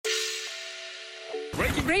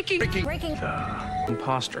Breaking.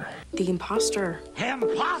 Imposter. The imposter.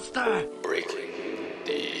 Breaking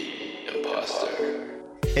the Imposter.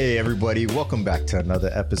 Hey everybody, welcome back to another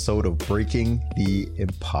episode of Breaking the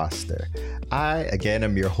Imposter. I, again,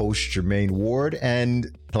 am your host, Jermaine Ward,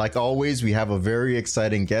 and like always, we have a very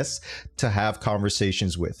exciting guest to have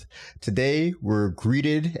conversations with. Today, we're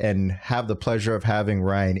greeted and have the pleasure of having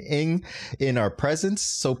Ryan Ng in our presence.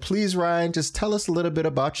 So please, Ryan, just tell us a little bit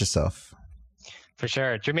about yourself. For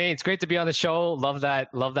sure. Jermaine, it's great to be on the show. Love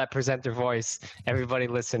that presenter voice. Everybody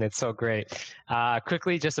listen, it's so great.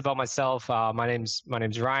 Quickly, just about myself. My name's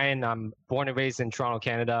Ryan. I'm born and raised in Toronto,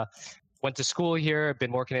 Canada. Went to school here,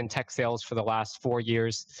 been working in tech sales for the last 4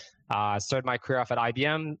 years. Started my career off at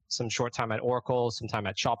IBM, some short time at Oracle, some time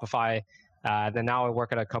at Shopify. Then now I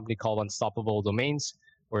work at a company called Unstoppable Domains.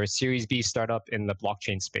 We're a Series B startup in the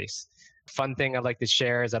blockchain space. Fun thing I'd like to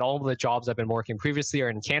share is that all of the jobs I've been working previously are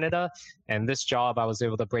in Canada, and this job I was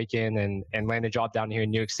able to break in and land a job down here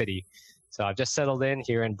in New York City. So I've just settled in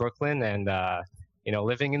here in Brooklyn and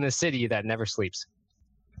living in the city that never sleeps.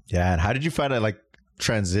 Yeah, and how did you find it,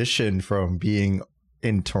 transition from being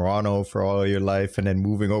in Toronto for all your life and then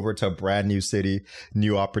moving over to a brand new city,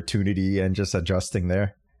 new opportunity, and just adjusting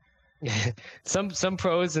there? Some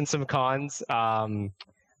pros and some cons.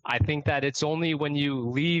 I think that it's only when you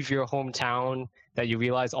leave your hometown that you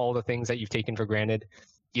realize all the things that you've taken for granted.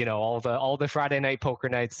 You know, all the Friday night poker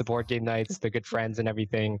nights, the board game nights, the good friends and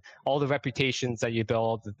everything, all the reputations that you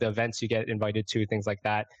build, the events you get invited to, things like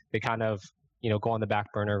that. They kind of, go on the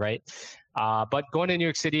back burner, right? But going to New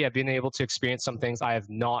York City, I've been able to experience some things I have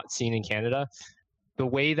not seen in Canada. The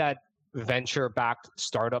way that venture-backed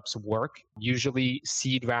startups work, usually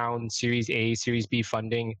seed round, Series A, Series B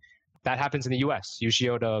funding, that happens in the US, usually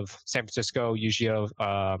out of San Francisco, usually out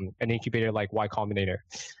of an incubator like Y Combinator.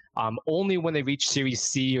 Only when they reach Series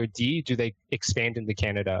C or D do they expand into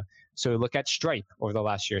Canada. So look at Stripe over the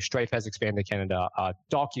last year. Stripe has expanded to Canada.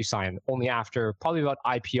 DocuSign, only after probably about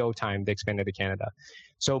IPO time, they expanded to Canada.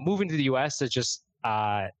 So moving to the US has just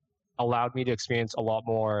allowed me to experience a lot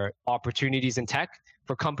more opportunities in tech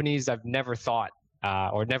for companies I've never thought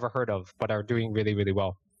or never heard of, but are doing really, really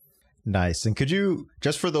well. Nice. And could you,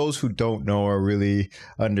 just for those who don't know or really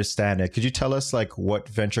understand it, could you tell us what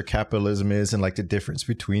venture capitalism is and the difference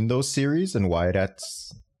between those series and why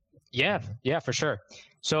that's... Yeah, for sure.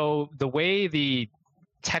 So the way the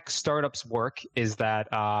tech startups work is that,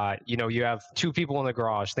 you have two people in the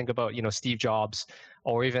garage. Think about, Steve Jobs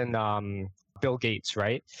or even Bill Gates,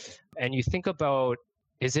 right? And you think about,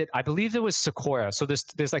 I believe it was Sequoia. So there's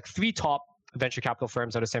three top venture capital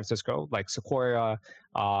firms out of San Francisco, like Sequoia,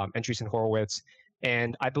 Andreessen Horowitz.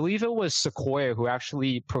 And I believe it was Sequoia who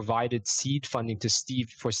actually provided seed funding to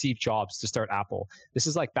Steve Jobs to start Apple. This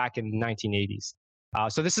is back in the 1980s.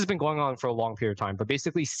 So this has been going on for a long period of time. But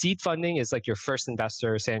basically, seed funding is your first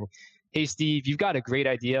investor saying, hey, Steve, you've got a great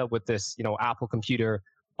idea with this, Apple computer.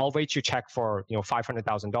 I'll write your check for,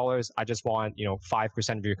 $500,000. I just want,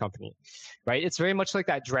 5% of your company, right? It's very much like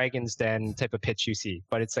that Dragon's Den type of pitch you see,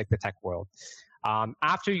 but it's like the tech world.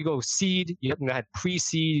 After you go seed, you have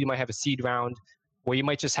pre-seed, you might have a seed round where you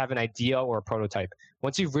might just have an idea or a prototype.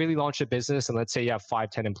 Once you've really launched a business, and let's say you have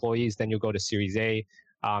 5-10 employees, then you'll go to Series A.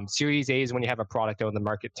 Series A is when you have a product out in the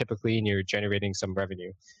market typically, and you're generating some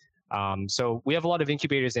revenue. So we have a lot of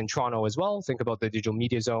incubators in Toronto as well. Think about the Digital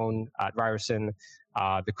Media Zone at Ryerson,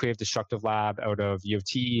 the Creative Destructive Lab out of U of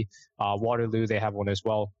T, Waterloo, they have one as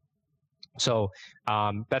well. So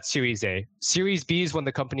that's Series A. Series B is when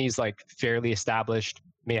the company is fairly established,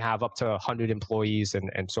 may have up to 100 employees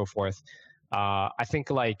and so forth. I think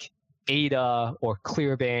Ada or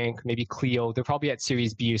Clearbank, maybe Clio, they're probably at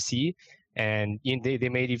Series B or C, and they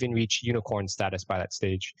may even reach unicorn status by that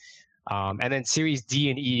stage. And then Series D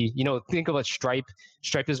and E, think about Stripe.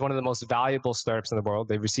 Stripe is one of the most valuable startups in the world.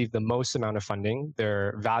 They've received the most amount of funding.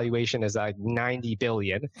 Their valuation is $90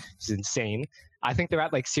 billion, which is insane. I think they're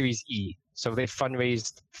at Series E. So they've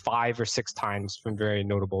fundraised 5 or 6 times from very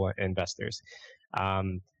notable investors.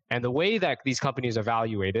 And the way that these companies are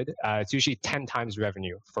evaluated, it's usually 10 times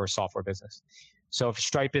revenue for a software business. So if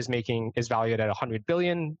Stripe is valued at $100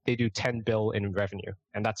 billion, they do $10 billion in revenue.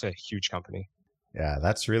 And that's a huge company. Yeah,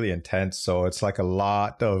 that's really intense. So it's a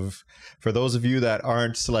lot of, for those of you that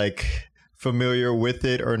aren't familiar with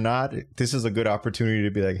it or not, this is a good opportunity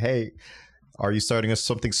to be hey, are you starting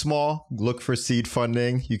something small? Look for seed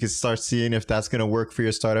funding. You can start seeing if that's going to work for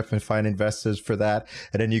your startup and find investors for that.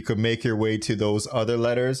 And then you could make your way to those other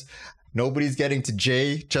letters. Nobody's getting to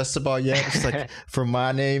J just about yet, just for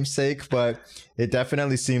my name's sake, but it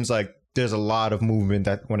definitely seems there's a lot of movement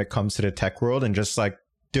that when it comes to the tech world, and just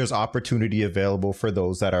there's opportunity available for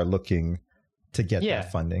those that are looking to get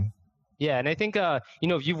that funding. Yeah, and I think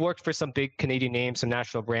if you've worked for some big Canadian names, some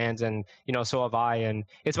national brands, and so have I. And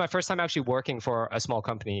it's my first time actually working for a small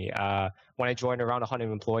company when I joined around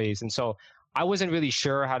 100 employees, and so I wasn't really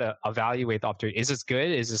sure how to evaluate the opportunity. Is this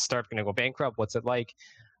good? Is this startup going to go bankrupt? What's it like?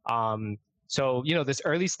 So there's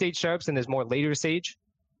early stage startups and there's more later stage.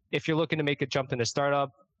 If you're looking to make a jump in a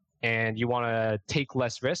startup and you want to take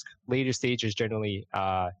less risk, later stage is generally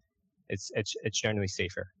it's generally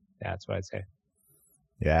safer. Yeah, that's what I'd say.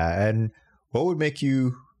 Yeah, and what would make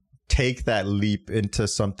you take that leap into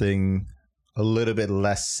something a little bit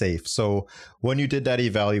less safe? So when you did that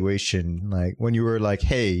evaluation, like when you were like,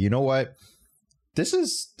 hey, you know what? This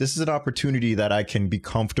is an opportunity that I can be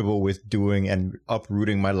comfortable with doing and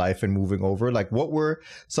uprooting my life and moving over. Like, what were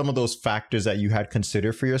some of those factors that you had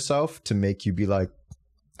considered for yourself to make you be like,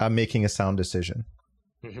 I'm making a sound decision?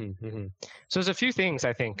 So there's a few things,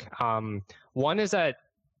 I think. One is that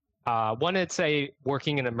it's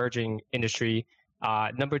working in an emerging industry.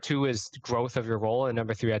 Number two is growth of your role. And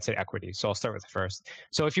number three, I'd say equity. So I'll start with the first.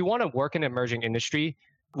 So if you want to work in an emerging industry,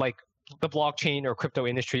 like the blockchain or crypto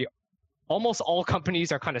industry, almost all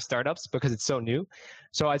companies are kind of startups because it's so new.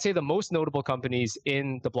 So I'd say the most notable companies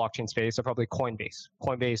in the blockchain space are probably Coinbase.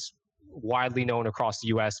 Coinbase, widely known across the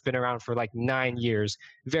US, been around for like 9 years,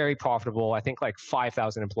 very profitable. I think like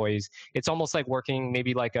 5,000 employees. It's almost like working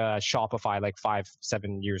maybe like a Shopify like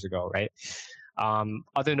 5-7 years ago, right?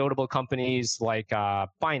 Other notable companies like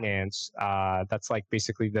Binance, that's like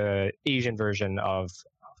basically the Asian version of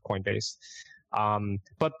Coinbase.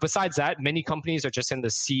 But besides that, many companies are just in the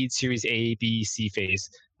seed, series A, B, C phase.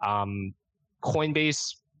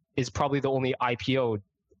 Coinbase is probably the only IPO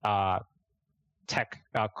tech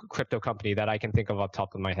crypto company that I can think of off the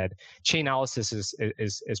top of my head. Chainalysis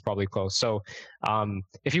is probably close. So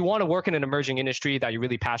if you want to work in an emerging industry that you're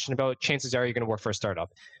really passionate about, chances are you're going to work for a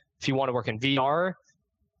startup. If you want to work in VR,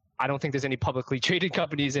 I don't think there's any publicly traded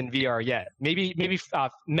companies in VR yet. Maybe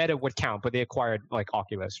Meta would count, but they acquired like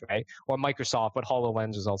Oculus, right? Or Microsoft, but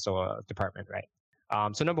HoloLens is also a department, right?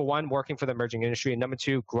 So number one, working for the emerging industry. And number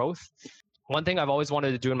two, growth. One thing I've always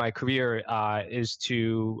wanted to do in my career is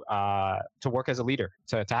to work as a leader,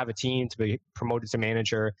 to have a team, to be promoted to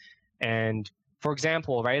manager. And for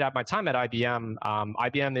example, right, at my time at IBM,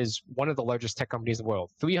 IBM is one of the largest tech companies in the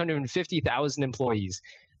world, 350,000 employees.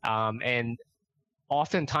 And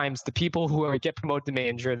oftentimes the people who get promoted to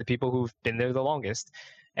manager are the people who've been there the longest.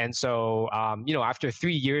 And so, after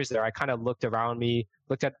 3 years there, I kind of looked around me,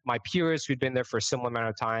 looked at my peers who'd been there for a similar amount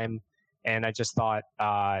of time. And I just thought,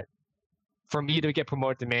 for me to get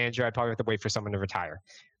promoted to manager, I'd probably have to wait for someone to retire,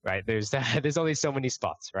 right? There's only so many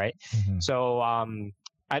spots, right? Mm-hmm. So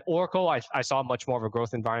at Oracle, I saw much more of a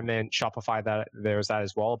growth environment. Shopify, there's that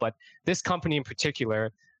as well. But this company in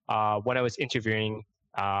particular, when I was interviewing,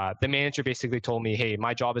 the manager basically told me, hey,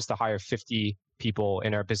 my job is to hire 50 people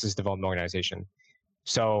in our business development organization.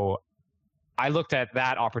 So I looked at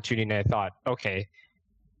that opportunity and I thought, okay,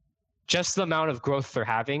 just the amount of growth they're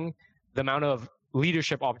having, the amount of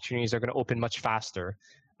leadership opportunities are going to open much faster.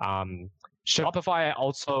 Shopify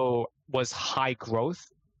also was high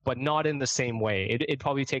growth, but not in the same way. It'd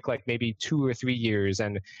probably take like maybe 2 or 3 years.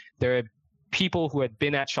 And there are people who had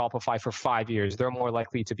been at Shopify for 5 years. They're more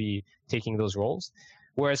likely to be taking those roles.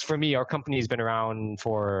 Whereas for me, our company's been around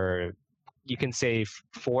for, you can say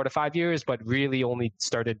 4 to 5 years, but really only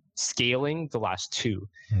started scaling the last 2.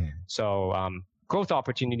 So growth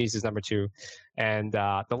opportunities is number 2. And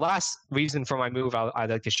the last reason for my move I'd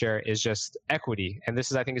like to share is just equity. And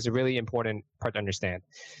this is, I think, is a really important part to understand.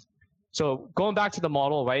 So going back to the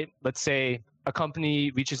model, right? Let's say a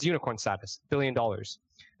company reaches unicorn status, $1 billion.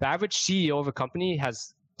 The average CEO of a company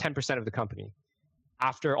has 10% of the company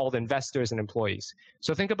after all the investors and employees.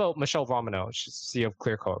 So think about Michelle Romanow, she's CEO of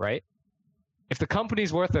Clearcoat, right? If the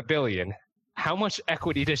company's worth $1 billion, how much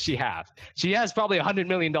equity does she have? She has probably $100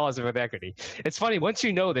 million of equity. It's funny, once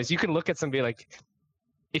you know this, you can look at somebody like,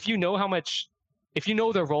 if you know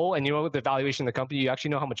the role and you know the valuation of the company, you actually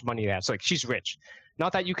know how much money they have. So like, she's rich.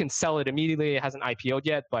 Not that you can sell it immediately, it hasn't IPO'd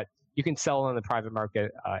yet, but you can sell on the private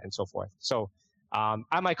market and so forth. So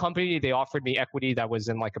at my company, they offered me equity that was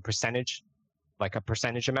in like a percentage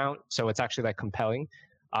amount. So it's actually like compelling.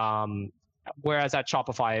 Whereas at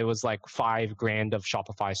Shopify, it was like $5,000 of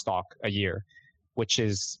Shopify stock a year, which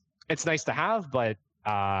is, it's nice to have, but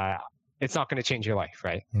it's not going to change your life,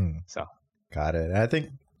 right? So, got it. I think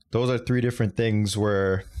those are 3 different things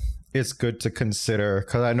where it's good to consider,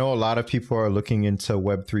 because I know a lot of people are looking into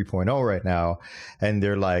Web 3.0 right now, and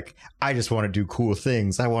they're like, I just want to do cool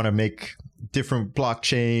things. I want to make different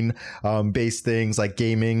blockchain based things like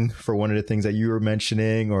gaming for one of the things that you were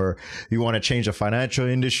mentioning, or you want to change the financial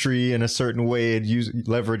industry in a certain way and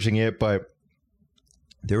leveraging it. But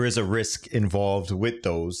there is a risk involved with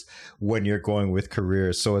those when you're going with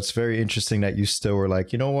careers. So it's very interesting that you still were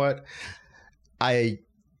like, you know what,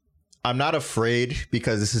 I'm not afraid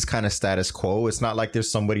because this is kind of status quo. It's not like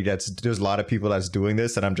there's a lot of people that's doing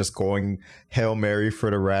this and I'm just going Hail Mary for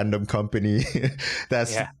the random company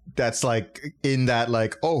that's like in that,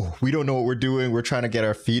 like, oh, we don't know what we're doing. We're trying to get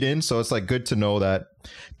our feet in. So it's like good to know that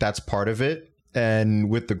that's part of it. And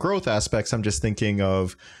with the growth aspects, I'm just thinking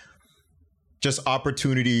of just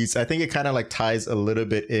opportunities. I think it kind of like ties a little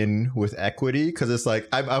bit in with equity, because it's like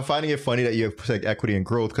I'm finding it funny that you have like equity and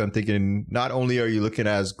growth, because I'm thinking not only are you looking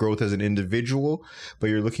at growth as an individual,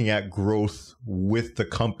 but you're looking at growth with the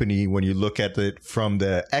company when you look at it from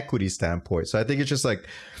the equity standpoint. So I think it's just like,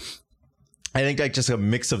 I think like just a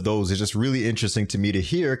mix of those is just really interesting to me to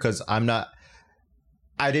hear, because I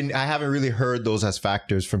haven't really heard those as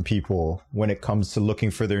factors from people when it comes to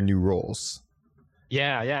looking for their new roles.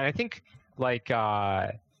 Yeah. And I think like coming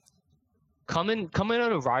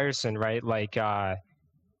out of Ryerson, right? Like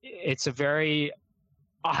it's a very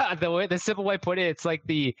the simple way I put it, it's like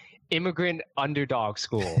the immigrant underdog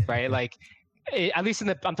school, right? Like at least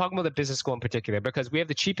I'm talking about the business school in particular, because we have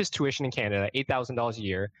the cheapest tuition in Canada, $8,000 a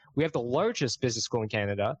year. We have the largest business school in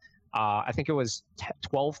Canada. I think it was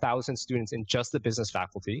 12,000 students in just the business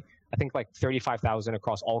faculty. I think like 35,000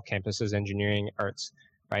 across all campuses, engineering, arts,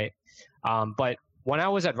 right? But when I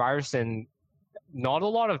was at Ryerson, not a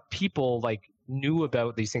lot of people like knew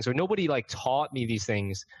about these things, or nobody like taught me these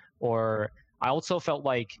things. Or I also felt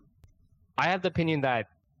like I had the opinion that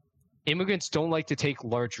immigrants don't like to take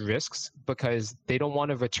large risks because they don't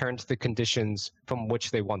want to return to the conditions from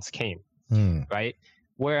which they once came, right?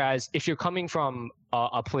 Whereas if you're coming from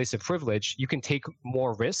a place of privilege, you can take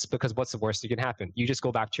more risks, because what's the worst that can happen? You just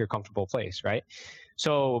go back to your comfortable place, right?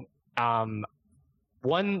 So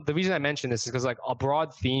the reason I mention this is because like a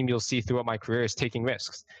broad theme you'll see throughout my career is taking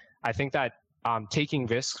risks. I think that taking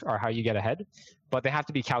risks are how you get ahead, but they have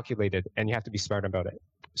to be calculated and you have to be smart about it.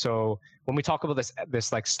 So when we talk about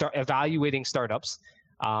this like evaluating startups,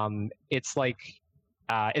 it's like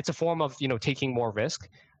it's a form of taking more risk,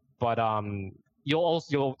 but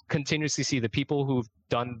you'll continuously see the people who've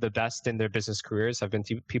done the best in their business careers have been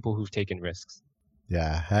people who've taken risks.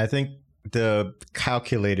 Yeah, I think the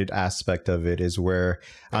calculated aspect of it is where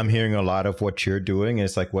I'm hearing a lot of what you're doing.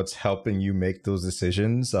 It's like what's helping you make those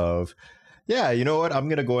decisions of, yeah, you know what, I'm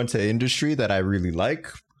going to go into industry that I really like,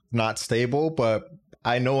 not stable, but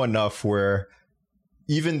I know enough where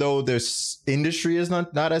even though this industry is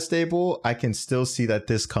not as stable, I can still see that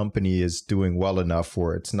this company is doing well enough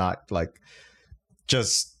where it's not like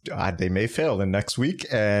just they may fail the next week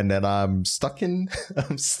and then I'm stuck in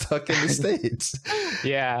the States.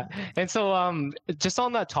 Yeah. And so just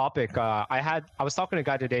on that topic, I was talking to a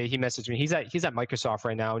guy today. He messaged me. He's at Microsoft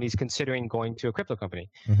right now and he's considering going to a crypto company.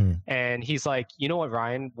 And he's like, you know what,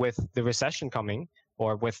 Ryan, with the recession coming,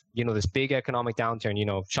 or with this big economic downturn,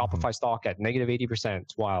 Shopify stock at negative 80%,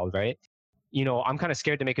 it's wild, right? I'm kind of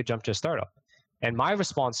scared to make a jump to a startup. And my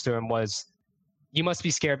response to him was, you must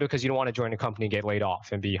be scared because you don't want to join a company and get laid off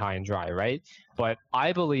and be high and dry, right? But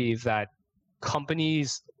I believe that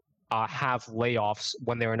companies have layoffs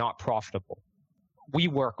when they're not profitable.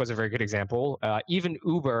 WeWork was a very good example. Even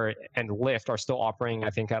Uber and Lyft are still operating, I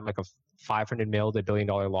think, at like a $500 million to $1 billion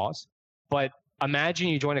loss. But imagine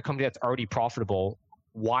you join a company that's already profitable.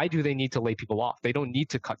 Why do they need to lay people off? They don't need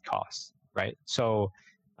to cut costs, right? So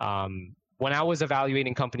when I was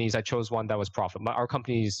evaluating companies, I chose one that was profitable. Our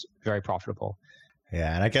company is very profitable.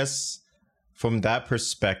 Yeah, and I guess from that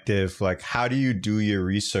perspective, like, how do you do your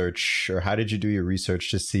research, or how did you do your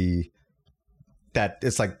research to see that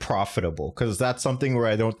it's like profitable? Because that's something where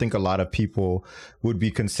I don't think a lot of people would be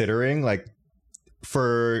considering. Like,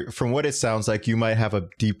 from what it sounds like, you might have a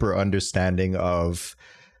deeper understanding of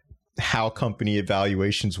how company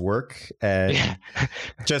evaluations work, and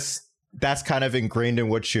just that's kind of ingrained in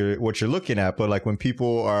what you're looking at. But like when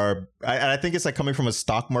people are, I think it's like coming from a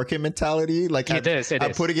stock market mentality. Like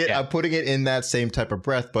I'm putting it in that same type of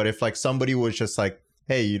breath. But if like somebody was just like,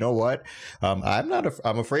 hey, you know what? I'm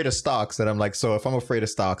afraid of stocks. And I'm like, so if I'm afraid of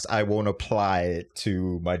stocks, I won't apply it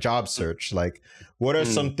to my job search. Like, what are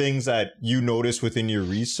some things that you notice within your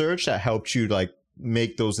research that helped you like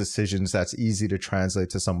make those decisions that's easy to translate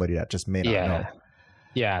to somebody that just may not know?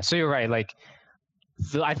 Yeah. So you're right. Like,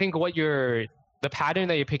 I think the pattern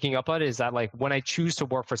that you're picking up on is that like when I choose to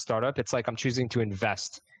work for startup, it's like I'm choosing to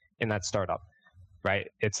invest in that startup. right?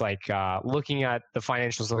 It's like looking at the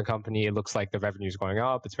financials of the company. It looks like the revenue is going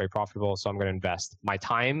up. It's very profitable. So I'm going to invest my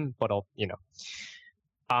time, but I'll,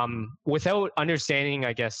 without understanding,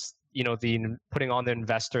 I guess, the putting on the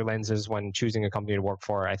investor lenses when choosing a company to work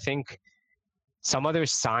for, I think some other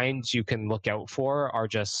signs you can look out for are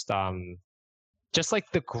just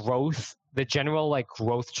like the growth, the general like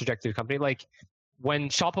growth trajectory of the company. Like when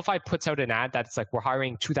Shopify puts out an ad that's like, we're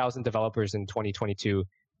hiring 2,000 developers in 2022,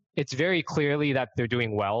 it's very clearly that they're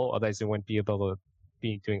doing well, otherwise they wouldn't be able to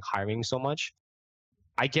be doing hiring so much.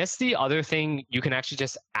 I guess the other thing you can actually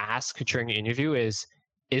just ask during an interview is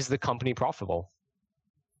the company profitable?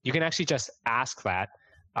 You can actually just ask that,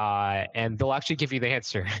 and they'll actually give you the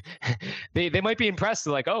answer. They might be impressed,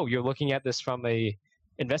 like, oh, you're looking at this from a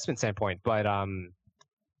investment standpoint, but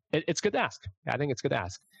it's good to ask. I think it's good to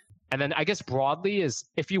ask. And then I guess broadly is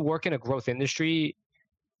if you work in a growth industry,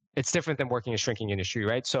 it's different than working in a shrinking industry,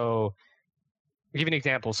 right? So I'll give you an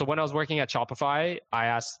example. So when I was working at Shopify, I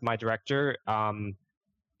asked my director,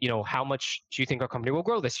 how much do you think our company will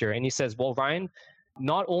grow this year? And he says, well, Ryan,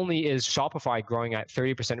 not only is Shopify growing at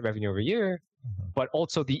 30% revenue over year, but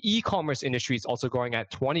also the e-commerce industry is also growing at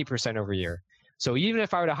 20% over year. So even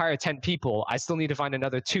if I were to hire 10 people, I still need to find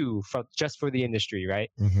another 2 just for the industry, right?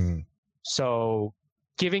 Mm-hmm. So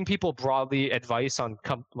giving people broadly advice on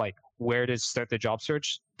like where to start the job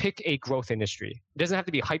search, pick a growth industry. It doesn't have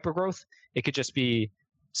to be hyper growth. It could just be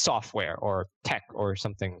software or tech or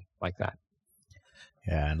something like that.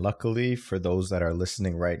 Yeah, and luckily for those that are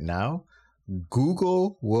listening right now,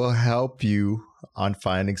 Google will help you on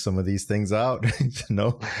finding some of these things out. To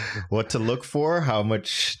know what to look for, how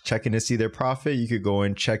much, checking to see their profit. You could go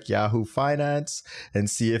and check Yahoo Finance and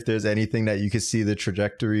see if there's anything that you could see the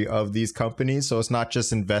trajectory of these companies. So it's not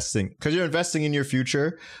just investing, because you're investing in your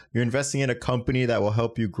future. You're investing in a company that will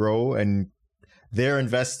help you grow, and they're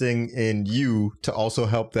investing in you to also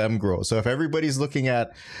help them grow. So if everybody's looking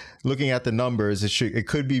at the numbers, it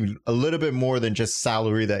could be a little bit more than just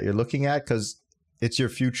salary that you're looking at, because it's your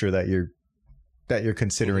future that you're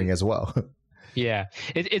considering as well. Yeah,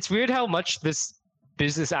 it's weird how much this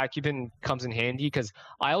business acumen comes in handy, because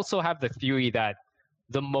I also have the theory that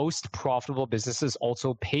the most profitable businesses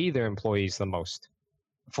also pay their employees the most.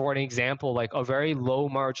 For an example, like a very low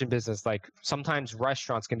margin business, like sometimes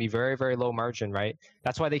restaurants can be very, very low margin, right?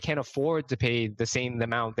 That's why they can't afford to pay the same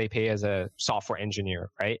amount they pay as a software engineer,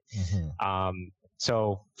 right? Mm-hmm.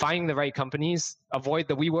 So finding the right companies, avoid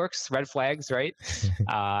the WeWorks, red flags, right?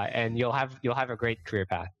 And you'll have a great career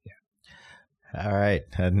path. Yeah. All right,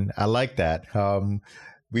 and I like that.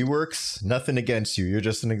 WeWorks, nothing against you. You're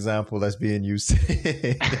just an example that's being used.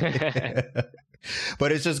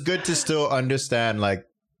 But it's just good to still understand, like,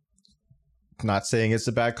 not saying it's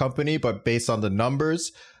a bad company, but based on the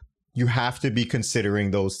numbers, you have to be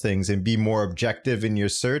considering those things and be more objective in your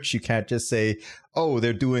search. You can't just say, oh,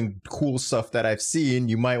 they're doing cool stuff that I've seen.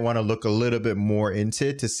 You might want to look a little bit more into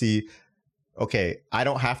it to see, okay, I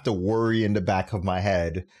don't have to worry in the back of my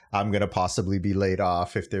head I'm going to possibly be laid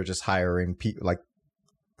off if they're just hiring like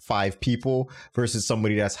 5 people versus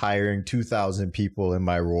somebody that's hiring 2,000 people in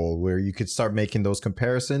my role, where you could start making those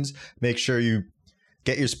comparisons. Make sure you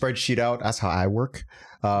get your spreadsheet out. That's how I work.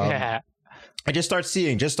 And just start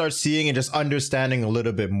seeing and just understanding a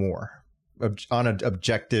little bit more on an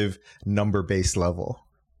objective number-based level.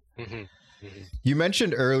 Mm-hmm. Mm-hmm. You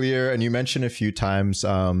mentioned earlier, and you mentioned a few times,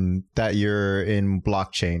 that you're in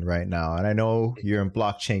blockchain right now. And I know you're in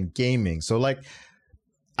blockchain gaming. So like,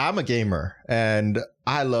 I'm a gamer and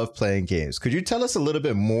I love playing games. Could you tell us a little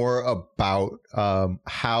bit more about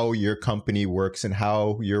how your company works and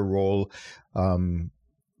how your role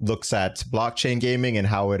looks at blockchain gaming and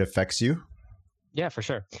how it affects you? Yeah, for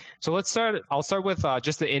sure. So I'll start with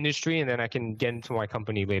just the industry, and then I can get into my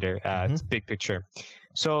company later. It's big picture.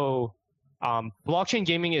 So blockchain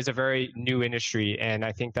gaming is a very new industry, and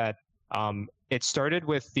I think that it started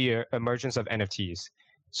with the emergence of NFTs.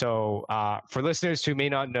 So for listeners who may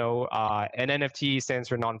not know, an NFT stands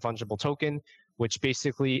for non-fungible token, which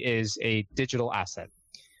basically is a digital asset.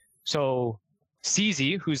 So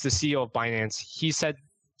CZ, who's the CEO of Binance, he said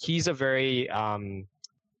he's very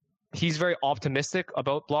optimistic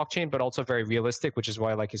about blockchain, but also very realistic, which is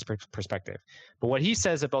why I like his perspective. But what he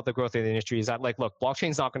says about the growth of the industry is that, like, look,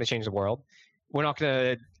 blockchain's not going to change the world. We're not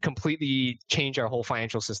going to completely change our whole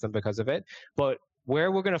financial system because of it. But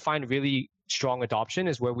where we're going to find really strong adoption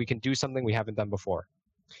is where we can do something we haven't done before.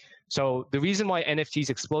 So the reason why NFTs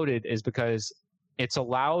exploded is because it's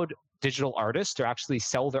allowed digital artists to actually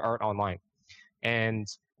sell their art online. And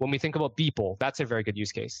when we think about Beeple, that's a very good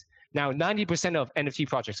use case. Now, 90% of NFT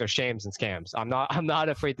projects are shams and scams. I'm not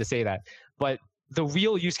afraid to say that. But the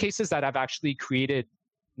real use cases that have actually created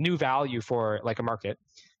new value for like a market,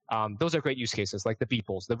 those are great use cases, like the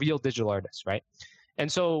Beeples, the real digital artists, right?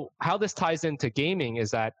 And so how this ties into gaming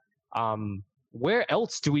is that where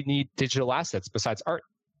else do we need digital assets besides art?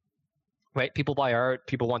 Right? People buy art,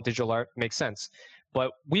 people want digital art, makes sense.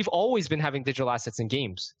 But we've always been having digital assets in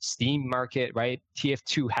games, Steam Market, right?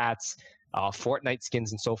 TF2 hats, Fortnite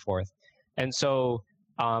skins, and so forth. And so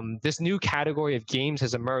this new category of games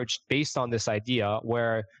has emerged based on this idea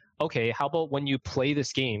where, okay, how about when you play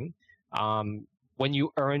this game, when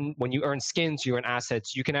you earn skins, you earn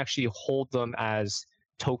assets, you can actually hold them as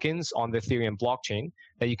tokens on the Ethereum blockchain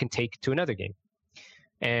that you can take to another game.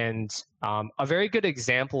 And a very good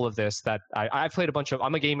example of this that I've played a bunch of,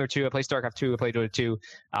 I'm a gamer too, I play StarCraft 2, I play Dota 2.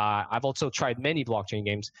 I've also tried many blockchain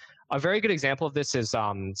games. A very good example of this is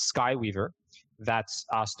Skyweaver, that's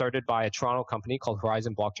started by a Toronto company called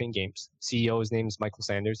Horizon Blockchain Games. CEO's name is Michael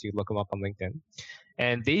Sanders, you look him up on LinkedIn.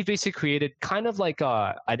 And they basically created kind of like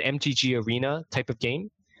an MTG Arena type of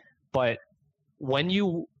game. But when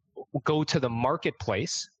you go to the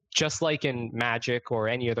marketplace, just like in Magic or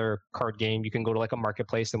any other card game, you can go to like a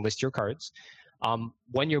marketplace and list your cards.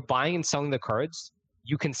 When you're buying and selling the cards,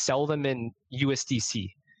 you can sell them in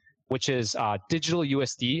USDC, which is digital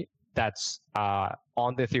USD that's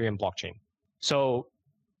on the Ethereum blockchain. So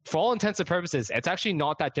for all intents and purposes, it's actually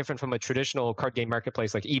not that different from a traditional card game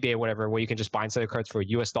marketplace like eBay or whatever, where you can just buy and sell your cards for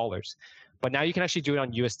US dollars. But now you can actually do it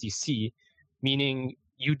on USDC, meaning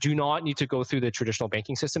you do not need to go through the traditional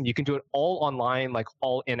banking system. You can do it all online, like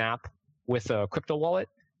all in-app with a crypto wallet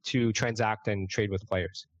to transact and trade with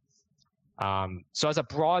players. So as a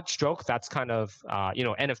broad stroke, that's kind of,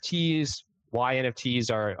 NFTs, why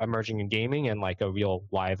NFTs are emerging in gaming and like a real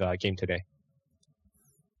live game today.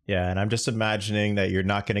 Yeah, and I'm just imagining that you're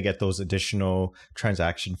not going to get those additional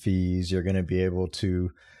transaction fees. You're going to be able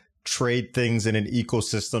to trade things in an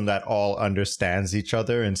ecosystem that all understands each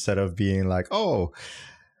other instead of being like, oh,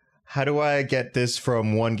 how do I get this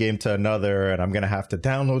from one game to another? And I'm going to have to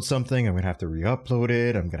download something. I'm going to have to re-upload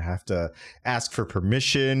it. I'm going to have to ask for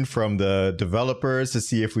permission from the developers to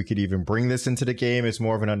see if we could even bring this into the game. It's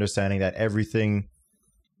more of an understanding that everything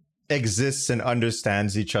exists and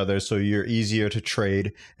understands each other, so you're easier to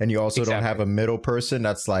trade, and you also don't have a middle person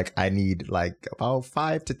that's like, I need like about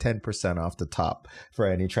 5 to 10% off the top for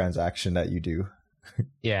any transaction that you do.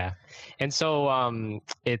 Yeah, and so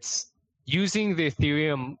it's using the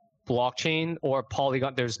Ethereum blockchain or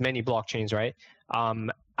Polygon. There's many blockchains, right?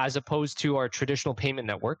 As opposed to our traditional payment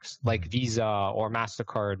networks like Visa or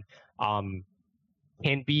MasterCard.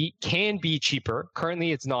 Can be cheaper.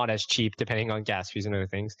 Currently, it's not as cheap, depending on gas fees and other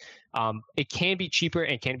things. It can be cheaper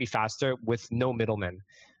and can be faster with no middlemen,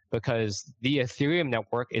 because the Ethereum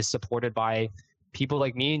network is supported by people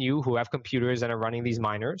like me and you who have computers and are running these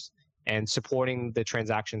miners and supporting the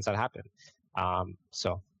transactions that happen.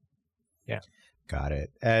 Yeah. Got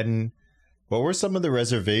it. And what were some of the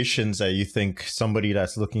reservations that you think somebody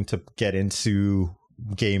that's looking to get into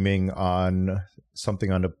gaming on something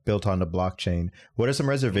built on the blockchain, what are some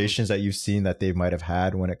reservations that you've seen that they might have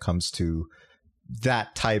had when it comes to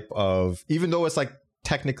that type of, even though it's like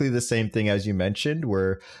technically the same thing as you mentioned,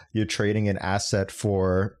 where you're trading an asset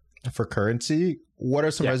for currency, what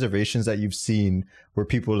are some reservations that you've seen where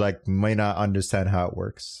people like might not understand how it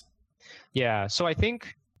works? Yeah, so I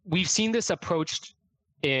think we've seen this approached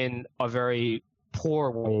in a very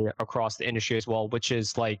poor way across the industry as well, which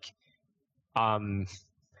is like,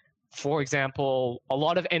 for example, a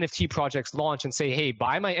lot of NFT projects launch and say, hey,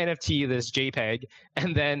 buy my NFT, this JPEG,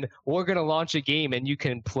 and then we're going to launch a game and you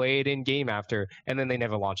can play it in game after, and then they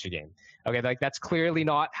never launch a game. Okay, like that's clearly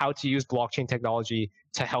not how to use blockchain technology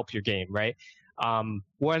to help your game, right?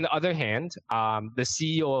 Where on the other hand, the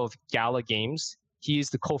CEO of Gala Games, he's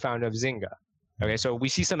the co-founder of Zynga. Okay, so we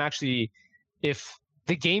see some actually, if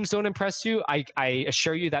the games don't impress you, I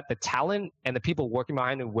assure you that the talent and the people working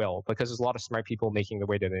behind it will, because there's a lot of smart people making their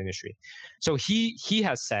way to the industry. So he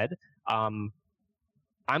has said, I'm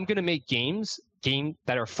going to make games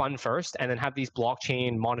that are fun first, and then have these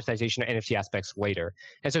blockchain monetization and NFT aspects later.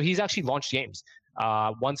 And so he's actually launched games.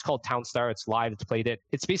 One's called Townstar. It's live. It's played it.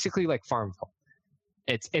 It's basically like Farmville.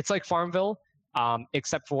 It's like Farmville,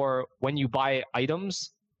 except for when you buy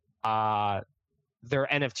items, they're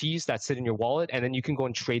NFTs that sit in your wallet, and then you can go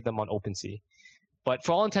and trade them on OpenSea. But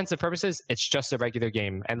for all intents and purposes, it's just a regular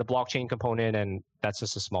game, and the blockchain component, and that's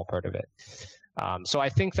just a small part of it. So I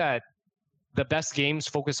think that the best games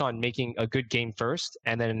focus on making a good game first,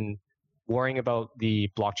 and then worrying about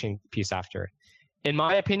the blockchain piece after. In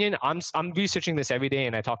my opinion, I'm researching this every day,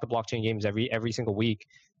 and I talk to blockchain games every single week.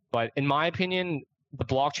 But in my opinion, the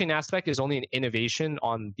blockchain aspect is only an innovation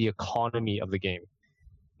on the economy of the game,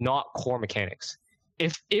 not core mechanics.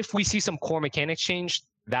 If we see some core mechanics change,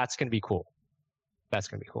 that's going to be cool. That's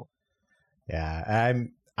going to be cool. Yeah,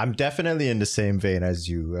 I'm definitely in the same vein as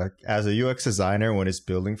you. As a UX designer, when it's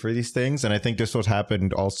building for these things, and I think this what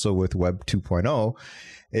happened also with Web 2.0,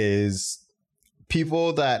 is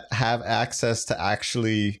people that have access to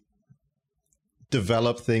actually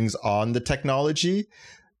develop things on the technology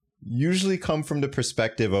usually come from the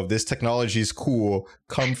perspective of this technology is cool,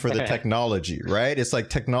 come for the technology, right? It's like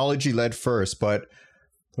technology led first, but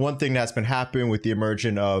one thing that's been happening with the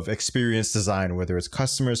emergence of experience design, whether it's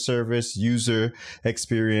customer service, user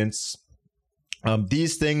experience,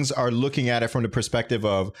 these things are looking at it from the perspective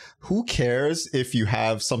of who cares if you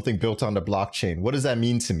have something built on the blockchain? What does that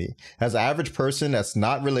mean to me? As an average person that's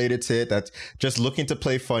not related to it, that's just looking to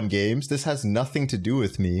play fun games, this has nothing to do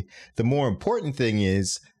with me. The more important thing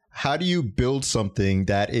is, how do you build something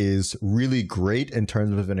that is really great in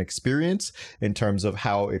terms of an experience, in terms of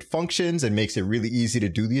how it functions and makes it really easy to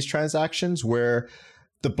do these transactions, where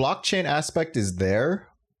the blockchain aspect is there,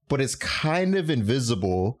 but it's kind of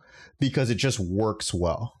invisible because it just works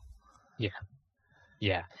well.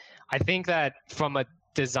 Yeah. I think that from a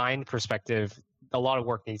design perspective, a lot of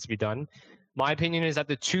work needs to be done. My opinion is that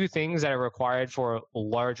the two things that are required for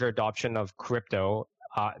larger adoption of crypto,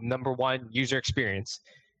 number one, user experience.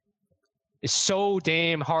 It's so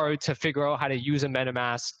damn hard to figure out how to use a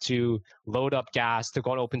MetaMask to load up gas, to go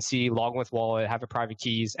on OpenSea, log in with wallet, have a private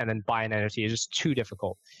keys, and then buy an NFT. It's just too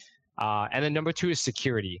difficult. And then number two is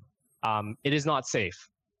security. It is not safe.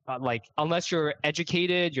 Like, unless you're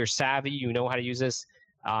educated, you're savvy, you know how to use this,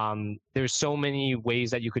 there's so many ways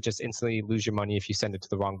that you could just instantly lose your money if you send it to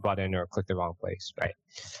the wrong button or click the wrong place, right?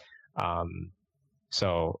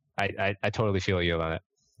 So I totally feel you on it.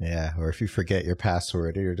 Yeah, or if you forget your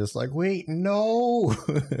password, you're just like, wait, no.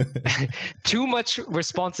 Too much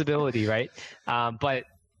responsibility, right? But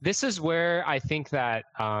this is where I think that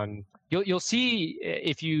you'll see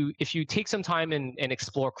if you take some time and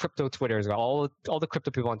explore crypto Twitter, all the crypto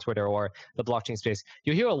people on Twitter or the blockchain space,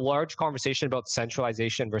 you'll hear a large conversation about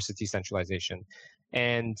centralization versus decentralization.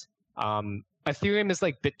 And Ethereum is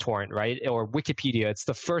like BitTorrent, right? Or Wikipedia. It's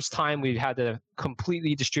the first time we've had a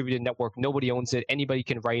completely distributed network. Nobody owns it. Anybody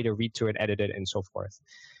can write or read to it, edit it, and so forth.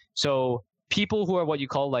 So people who are what you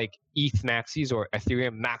call like ETH maxis or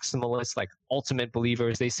Ethereum maximalists, like ultimate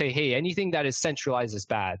believers, they say, hey, anything that is centralized is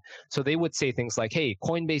bad. So they would say things like, hey,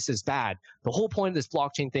 Coinbase is bad. The whole point of this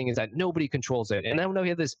blockchain thing is that nobody controls it. And then we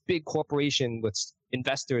have this big corporation with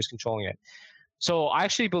investors controlling it. So I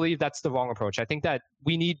actually believe that's the wrong approach. I think that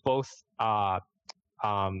we need both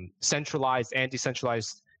centralized and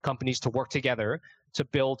decentralized companies to work together to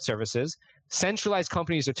build services. Centralized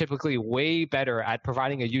companies are typically way better at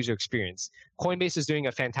providing a user experience. Coinbase is doing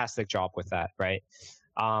a fantastic job with that, right?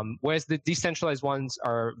 Whereas the decentralized ones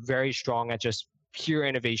are very strong at just pure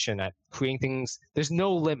innovation, at creating things. There's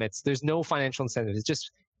no limits. There's no financial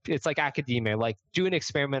incentives. It's like academia, like do an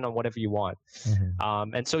experiment on whatever you want.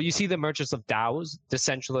 Mm-hmm. And so you see the emergence of DAOs,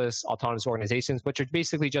 decentralized autonomous organizations, which are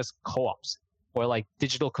basically just co-ops or like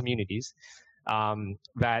digital communities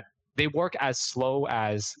that they work as slow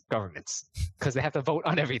as governments because they have to vote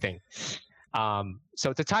on everything.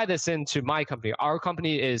 So to tie this into my company, our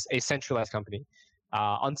company is a centralized company,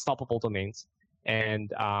 Unstoppable Domains.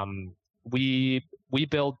 And we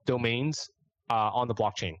build domains on the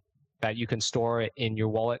blockchain that you can store in your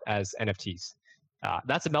wallet as NFTs.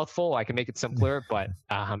 That's a mouthful. I can make it simpler, but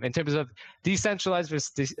in terms of decentralized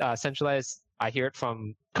versus centralized, I hear it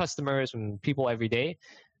from customers, from people every day.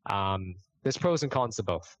 There's pros and cons to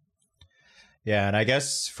both. Yeah, and I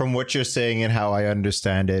guess from what you're saying and how I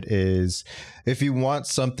understand it is, if you want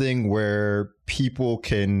something where people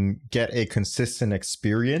can get a consistent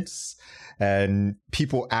experience and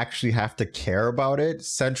people actually have to care about it,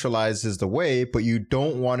 centralized is the way, but you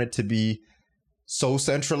don't want it to be so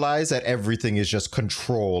centralized that everything is just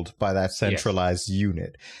controlled by that centralized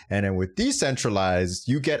unit. And then with decentralized,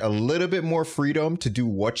 you get a little bit more freedom to do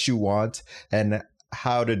what you want and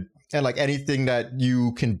how to, and like anything that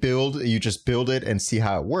you can build, you just build it and see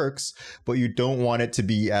how it works, but you don't want it to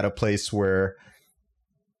be at a place where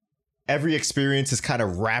every experience is kind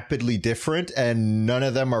of rapidly different and none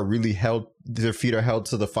of them are really held, their feet are held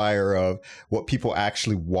to the fire of what people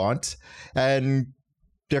actually want. And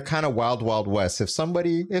they're kind of wild, wild west. If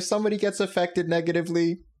somebody gets affected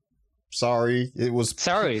negatively, sorry, it was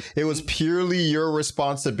purely your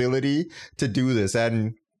responsibility to do this.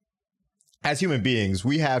 And as human beings,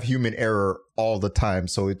 we have human error all the time.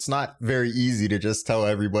 So it's not very easy to just tell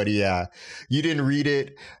everybody, yeah, you didn't read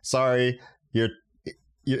it. Sorry,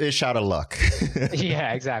 you're ish out of luck.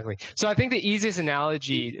 Yeah, exactly. So I think the easiest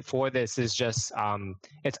analogy for this is just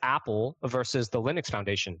it's Apple versus the Linux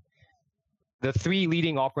Foundation. The three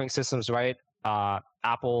leading operating systems, right?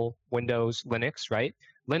 Apple, Windows, Linux, right?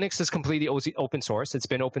 Linux is completely open source. It's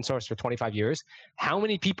been open source for 25 years. How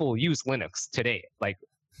many people use Linux today? Like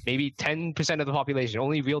maybe 10% of the population,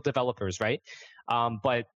 only real developers, right?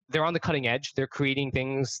 But they're on the cutting edge. They're creating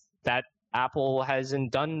things that Apple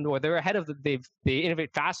hasn't done, or they're ahead of they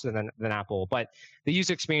innovate faster than Apple, but the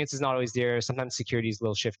user experience is not always there. Sometimes security is a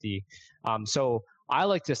little shifty. So I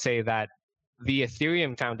like to say that the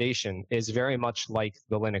Ethereum Foundation is very much like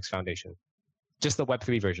the Linux Foundation, just the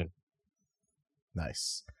Web3 version.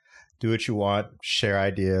 Nice. Do what you want, share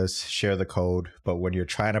ideas, share the code, but when you're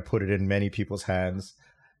trying to put it in many people's hands,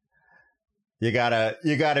 you gotta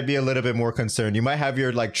be a little bit more concerned. You might have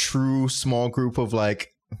your like true small group of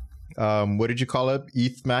like, what did you call it?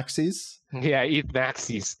 ETH maxis? Yeah, ETH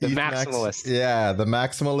maxis, the maximalists. Yeah, the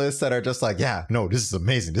maximalists that are just like, yeah, no, this is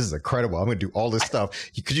amazing. This is incredible. I'm going to do all this stuff.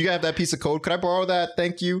 Could you have that piece of code? Could I borrow that?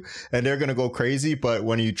 Thank you. And they're going to go crazy. But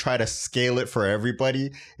when you try to scale it for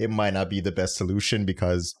everybody, it might not be the best solution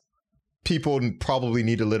because people probably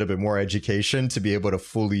need a little bit more education to be able to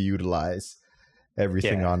fully utilize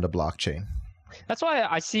everything on the blockchain. That's why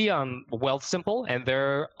I see Wealthsimple, and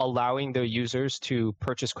they're allowing their users to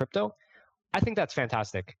purchase crypto. I think that's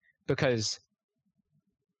fantastic because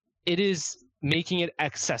it is making it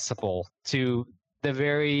accessible to the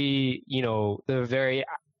very, the very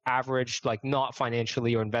average, like not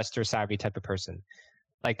financially or investor savvy type of person.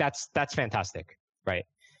 Like that's fantastic, right?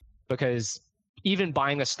 Because even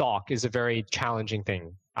buying a stock is a very challenging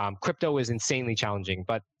thing. Crypto is insanely challenging,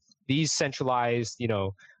 but these centralized,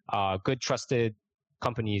 good trusted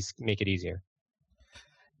companies make it easier.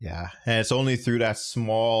 Yeah, and it's only through that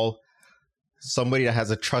somebody that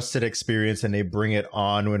has a trusted experience and they bring it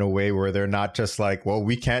on in a way where they're not just like, well,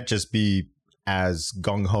 we can't just be as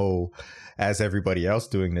gung-ho as everybody else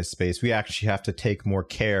doing this space. We actually have to take more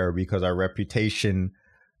care because our reputation,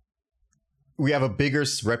 we have a bigger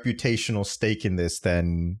reputational stake in this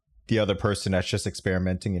than the other person that's just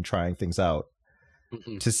experimenting and trying things out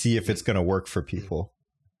to see if it's going to work for people.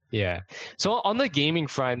 Yeah. So on the gaming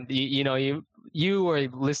front, you or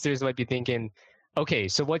listeners might be thinking, okay,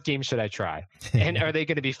 so what games should I try? And are they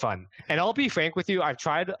going to be fun? And I'll be frank with you, I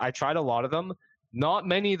tried a lot of them. Not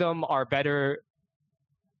many of them are better.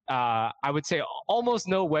 I would say almost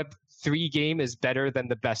no Web3 game is better than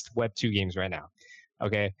the best Web2 games right now.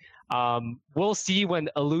 Okay. We'll see when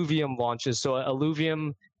Illuvium launches. So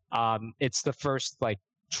Illuvium, it's the first like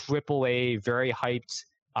AAA, very hyped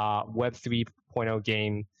Web 3.0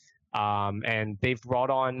 game. And they've brought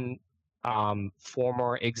on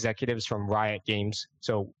former executives from Riot Games.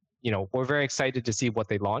 So, we're very excited to see what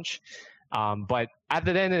they launch. But at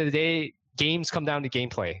the end of the day, games come down to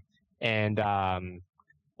gameplay. And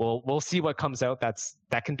we'll see what comes out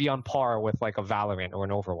that can be on par with like a Valorant or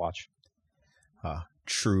an Overwatch.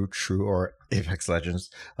 True, or Apex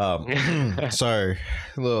Legends. Sorry,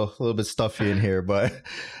 a little bit stuffy in here, but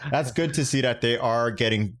that's good to see that they are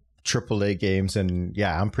getting AAA games, and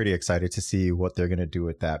yeah, I'm pretty excited to see what they're gonna do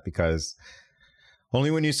with that, because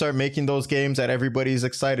only when you start making those games that everybody's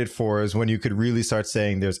excited for is when you could really start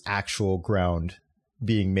saying there's actual ground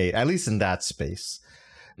being made, at least in that space.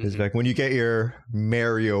 It's like when you get your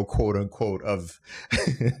Mario quote unquote of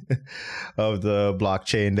of the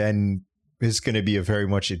blockchain, then it's going to be a very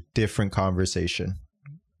much a different conversation.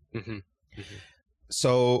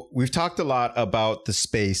 So we've talked a lot about the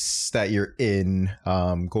space that you're in,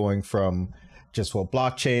 going from just what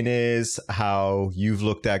blockchain is, how you've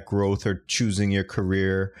looked at growth or choosing your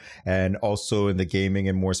career, and also in the gaming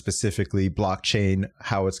and more specifically blockchain,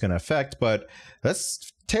 how it's going to affect. But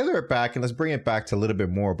let's tailor it back and let's bring it back to a little bit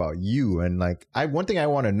more about you. And like, one thing I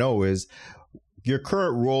want to know is your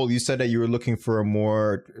current role. You said that you were looking for a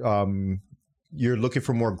more, you're looking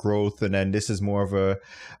for more growth, and then this is more of a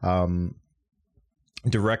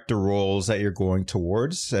director roles that you're going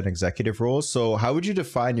towards, and executive roles. So how would you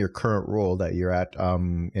define your current role that you're at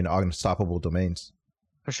in Unstoppable Domains?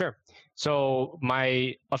 For sure. So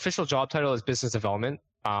my official job title is business development.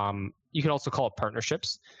 You can also call it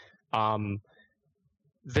partnerships. The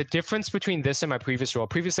difference between this and my previous role,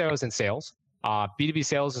 previously I was in sales. B2B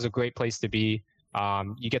sales is a great place to be.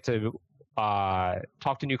 You get to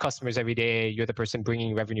talk to new customers every day. You're the person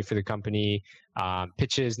bringing revenue for the company,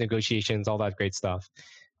 pitches, negotiations, all that great stuff.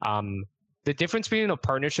 The difference between a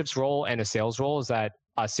partnerships role and a sales role is that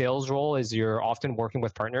a sales role is you're often working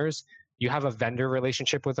with partners. You have a vendor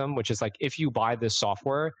relationship with them, which is like, if you buy this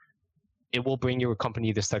software, it will bring your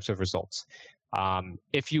company this types of results.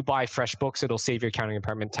 If you buy FreshBooks, it'll save your accounting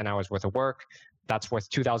department 10 hours worth of work. That's worth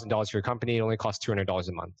 $2,000 for your company. It only costs $200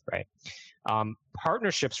 a month, right?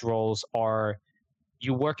 Partnerships roles are,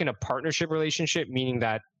 you work in a partnership relationship, meaning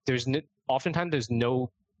that oftentimes there's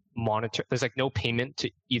no there's like no payment to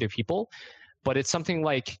either people, but it's something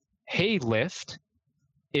like, hey, Lyft,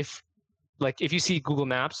 if you see Google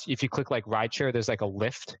Maps, if you click like rideshare, there's like a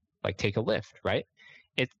Lyft, like take a Lyft, right?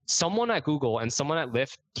 Someone at Google and someone at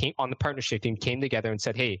Lyft on the partnership team came together and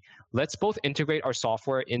said, hey, let's both integrate our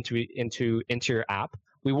software into your app.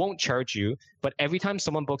 We won't charge you, but every time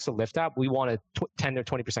someone books a Lyft app, we want a 10 or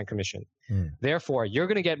 20% commission. Therefore, you're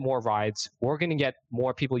going to get more rides. We're going to get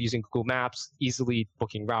more people using Google Maps, easily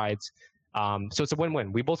booking rides. So it's a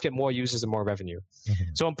win-win. We both get more users and more revenue.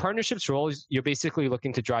 So in partnerships roles, you're basically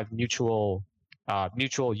looking to drive mutual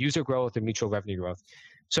user growth and mutual revenue growth.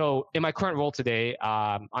 So in my current role today,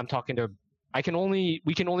 we can only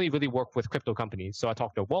really work with crypto companies. So I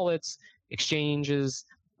talk to wallets, exchanges,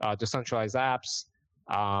 decentralized apps,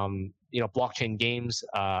 blockchain games,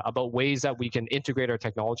 about ways that we can integrate our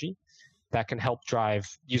technology that can help drive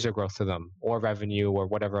user growth to them, or revenue, or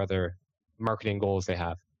whatever other marketing goals they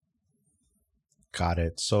have. Got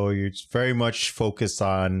it. So you're very much focused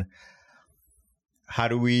on how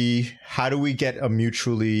do we get a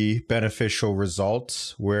mutually beneficial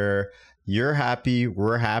result where you're happy,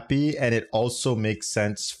 we're happy, and it also makes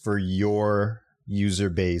sense for your user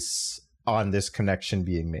base on this connection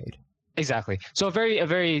being made. Exactly. So a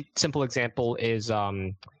very simple example is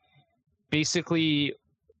basically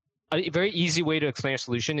a very easy way to explain a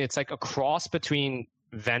solution. It's like a cross between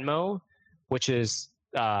Venmo, which is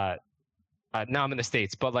now I'm in the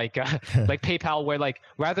States, but like PayPal, where like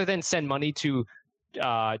rather than send money to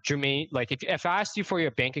Jermaine, like if I asked you for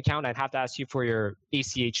your bank account, I'd have to ask you for your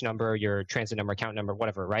ACH number, your transit number, account number,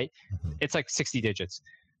 whatever, right? It's like 60 digits.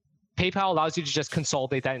 PayPal allows you to just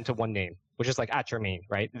consolidate that into one name, which is like @Jermaine,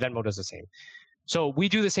 right? Venmo does the same. So we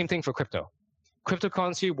do the same thing for crypto.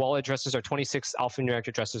 Cryptocurrency wallet addresses are 26 alphanumeric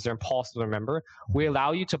addresses. They're impossible to remember. We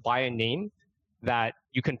allow you to buy a name that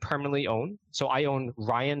you can permanently own. So I own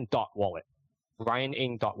Ryan.wallet,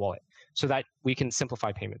 RyanAng.wallet, so that we can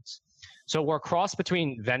simplify payments. So we're a cross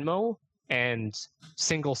between Venmo and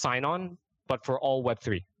single sign-on, but for all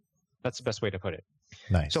Web3. That's the best way to put it.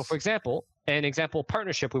 Nice. So for example, an example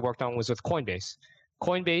partnership we worked on was with Coinbase.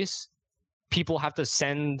 Coinbase, people have to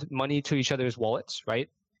send money to each other's wallets, right?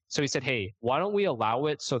 So he said, hey, why don't we allow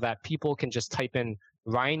it so that people can just type in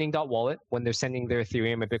RyanAng.wallet when they're sending their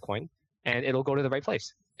Ethereum or Bitcoin, and it'll go to the right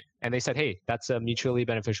place. And they said, hey, that's a mutually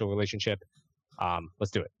beneficial relationship.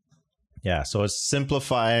 Let's do it. Yeah, so it's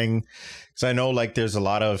simplifying, because I know like there's a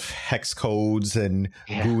lot of hex codes and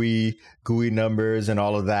GUI numbers and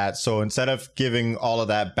all of that. So instead of giving all of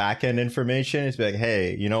that backend information, it's like,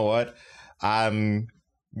 hey, you know what? I'm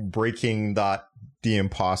breaking the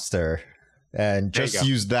imposter, and just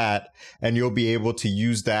use that, and you'll be able to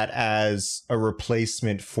use that as a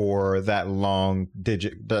replacement for that long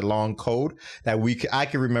code that I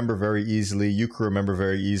can remember very easily, you can remember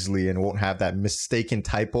very easily, and won't have that mistaken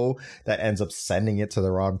typo that ends up sending it to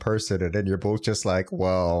the wrong person, and then you're both just like,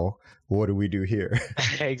 well, what do we do here?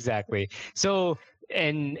 Exactly. So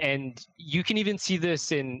and you can even see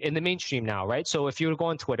this in the mainstream now, right? So if you go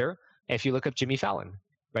on Twitter, if you look up Jimmy Fallon,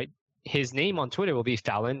 right, his name on Twitter will be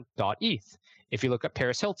Fallon.eth. If you look up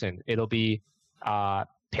Paris Hilton, it'll be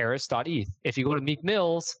Paris.eth. If you go to Meek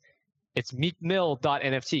Mills, it's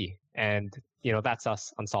meekmill.nft. And, that's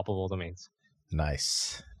us, Unstoppable Domains.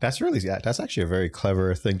 Nice. That's actually a very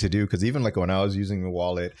clever thing to do, because even like when I was using the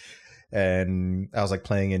wallet and I was like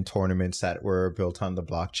playing in tournaments that were built on the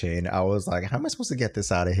blockchain, I was like, how am I supposed to get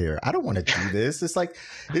this out of here? I don't want to do this. It's like,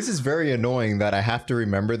 this is very annoying that I have to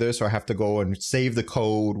remember this, or I have to go and save the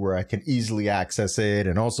code where I can easily access it,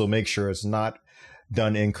 and also make sure it's not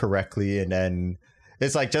done incorrectly. And then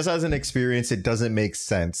it's like, just as an experience, it doesn't make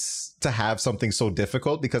sense to have something so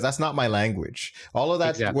difficult, because that's not my language. All of that,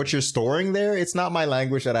 exactly. What you're storing there, it's not my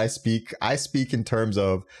language that I speak. I speak in terms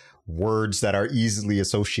of words that are easily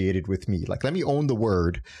associated with me. Like, let me own the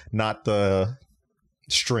word, not the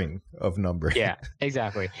string of numbers. Yeah,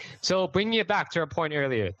 exactly. So bringing it back to our point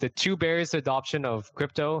earlier, the two barriers to adoption of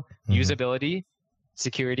crypto, usability,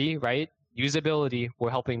 security, right? Usability,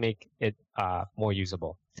 we're helping make it more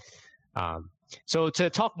usable. So to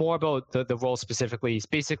talk more about the role specifically, it's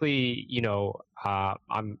basically,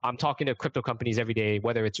 I'm talking to crypto companies every day,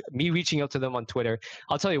 whether it's me reaching out to them on Twitter.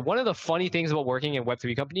 I'll tell you, one of the funny things about working in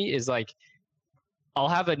Web3 company is like, I'll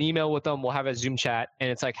have an email with them, we'll have a Zoom chat, and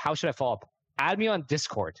it's like, how should I follow up? Add me on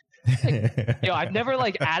Discord. I've never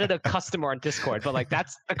like added a customer on Discord, but like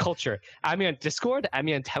that's the culture. Add me on Discord, add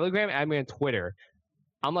me on Telegram, add me on Twitter.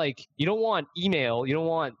 I'm like, you don't want email, you don't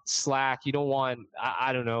want Slack, you don't want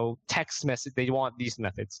I don't know, text message. They want these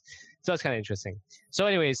methods. So that's kind of interesting. So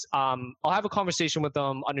anyways, I'll have a conversation with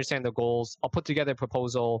them, understand their goals. I'll put together a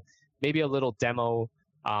proposal, maybe a little demo,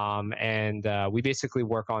 and we basically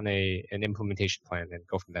work on an implementation plan and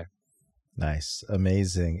go from there. Nice,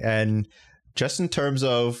 amazing. And just in terms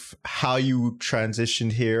of how you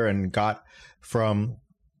transitioned here and got from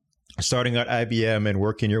starting at IBM and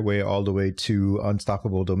working your way all the way to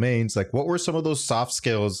Unstoppable Domains, like what were some of those soft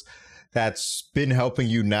skills that's been helping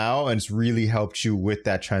you now and it's really helped you with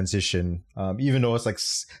that transition? Even though it's like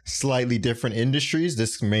slightly different industries,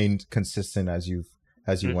 this remained consistent as you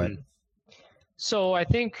went. So I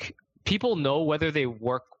think people know whether they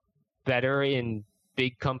work better in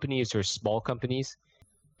big companies or small companies.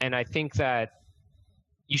 And I think that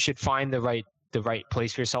you should find the right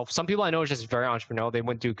place for yourself. Some people I know are just very entrepreneurial. They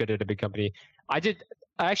wouldn't do good at a big company. I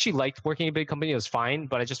actually liked working in a big company. It was fine,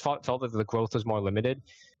 but I just felt that the growth was more limited.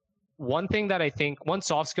 One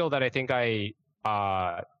soft skill that I think I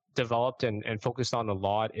developed and focused on a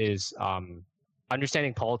lot is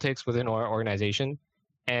understanding politics within our organization.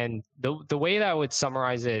 And the way that I would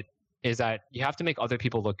summarize it is that you have to make other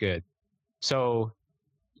people look good. So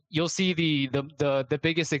you'll see the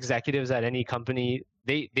biggest executives at any company,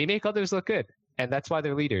 they make others look good. And that's why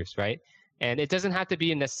they're leaders, right? And it doesn't have to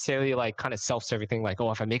be necessarily like kind of self-serving thing, like, oh,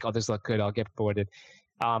 if I make others look good, I'll get promoted.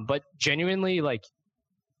 But genuinely, like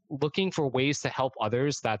looking for ways to help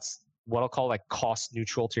others, that's what I'll call like cost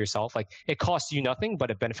neutral to yourself. Like it costs you nothing, but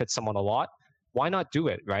it benefits someone a lot. Why not do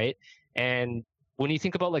it, right? And when you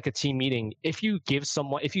think about like a team meeting, if you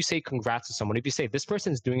say congrats to someone, if you say this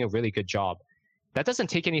person's doing a really good job, that doesn't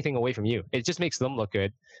take anything away from you. It just makes them look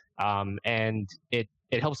good. And it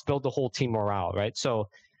helps build the whole team morale, right? So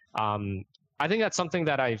I think that's something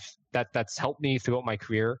that that's helped me throughout my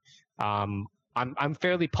career. I'm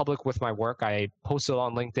fairly public with my work. I post it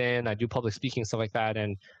on LinkedIn. I do public speaking, stuff like that.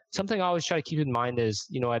 And something I always try to keep in mind is,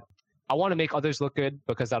 you know what, I want to make others look good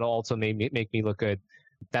because that'll also make me look good.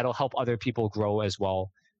 That'll help other people grow as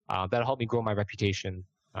well. That'll help me grow my reputation.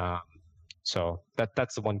 So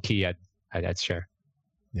that's the one key I'd share.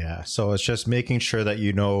 Yeah. So it's just making sure that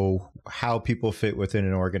you know how people fit within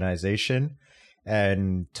an organization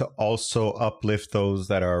and to also uplift those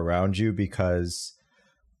that are around you, because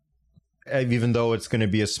even though it's going to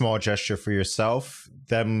be a small gesture for yourself,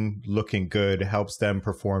 them looking good helps them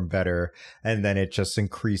perform better. And then it just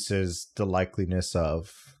increases the likeliness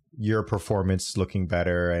of your performance looking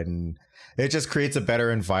better. And it just creates a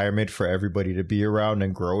better environment for everybody to be around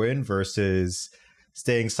and grow in versus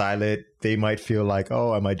staying silent. They might feel like,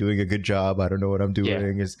 oh, am I doing a good job? I don't know what I'm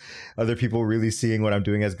doing. Yeah. Is other people really seeing what I'm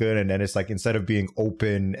doing as good? And then it's like, instead of being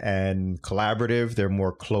open and collaborative, they're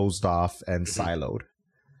more closed off and siloed.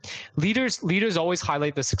 Leaders always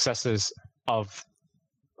highlight the successes of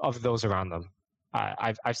those around them.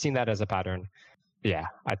 I've seen that as a pattern. Yeah,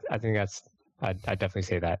 I think I'd definitely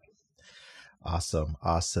say that. Awesome.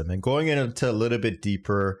 And going into a little bit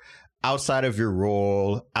deeper, outside of your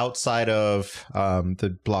role, outside of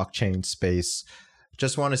the blockchain space,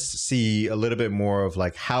 just want to see a little bit more of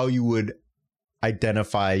like how you would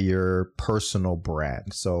identify your personal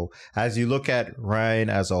brand. So as you look at Ryan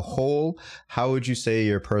as a whole, how would you say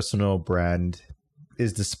your personal brand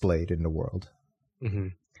is displayed in the world? Mm-hmm.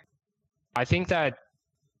 I think that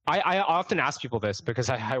I often ask people this because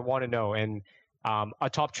I want to know. And a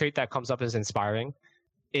top trait that comes up is inspiring.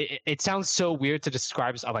 It sounds so weird to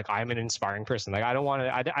describe as like I'm an inspiring person. Like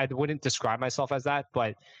I wouldn't describe myself as that,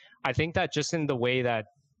 but I think that just in the way that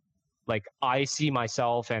like I see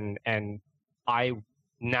myself and I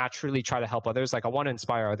naturally try to help others. Like I want to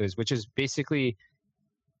inspire others, which is basically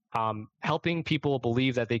helping people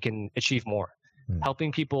believe that they can achieve more,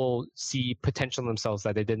 helping people see potential in themselves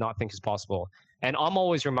that they did not think is possible. And I'm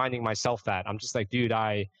always reminding myself that. I'm just like, dude,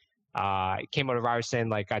 I came out of Ryerson,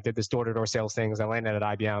 like I did this door-to-door sales things. I landed at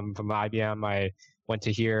IBM. From IBM, I went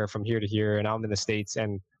to here, from here to here, and now I'm in the States.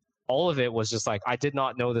 And all of it was just like, I did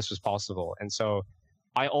not know this was possible. And so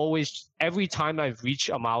I always, every time I've reached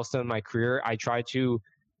a milestone in my career, I try to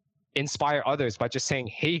inspire others by just saying,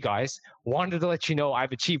 hey guys, wanted to let you know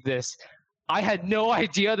I've achieved this. I had no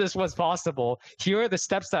idea this was possible. Here are the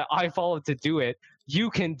steps that I followed to do it. You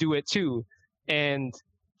can do it too. And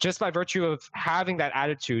just by virtue of having that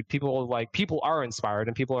attitude, people are inspired,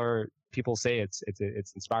 and people say it's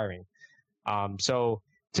inspiring. So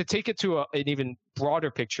to take it to an even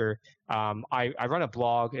broader picture, I run a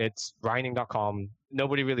blog. It's ryaning.com.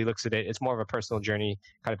 Nobody really looks at it. It's more of a personal journey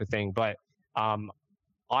kind of a thing. But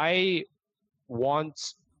I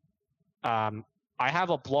want, I have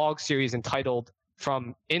a blog series entitled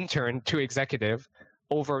From Intern to Executive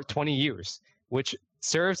over 20 years, which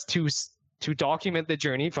serves to document the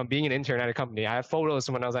journey from being an intern at a company. I have photos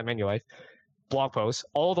from when I was at Manulife, blog posts,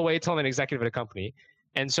 all the way till I'm an executive at a company.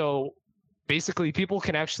 And so basically people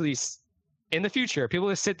can actually, in the future, people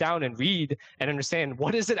will sit down and read and understand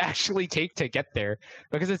what does it actually take to get there,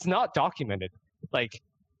 because it's not documented. Like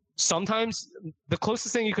sometimes the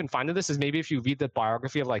closest thing you can find to this is maybe if you read the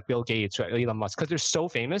biography of like Bill Gates or Elon Musk, because they're so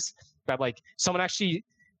famous that like someone actually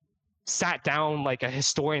sat down, like a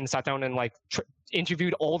historian sat down and like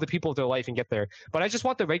interviewed all the people of their life and get there. But I just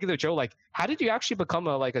want the regular Joe, like, how did you actually become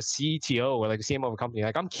a CTO or like a CMO of a company?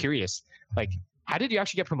 Like, I'm curious, like, how did you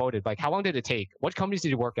actually get promoted? Like, how long did it take? What companies did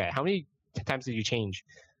you work at? How many times did you change?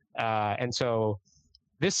 And so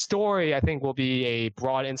this story, I think, will be a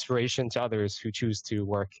broad inspiration to others who choose to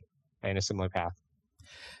work in a similar path.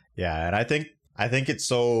 Yeah, and I think it's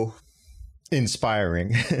so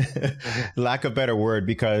inspiring, lack of a better word,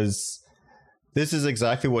 because this is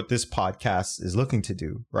exactly what this podcast is looking to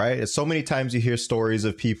do, right? So many times you hear stories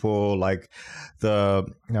of people like the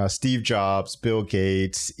Steve Jobs, Bill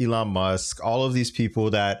Gates, Elon Musk, all of these people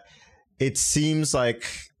that it seems like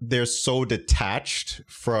they're so detached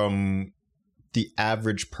from the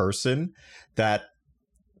average person that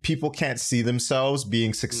people can't see themselves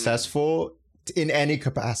being successful in any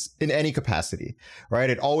capacity, right?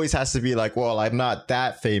 It always has to be like, well, I'm not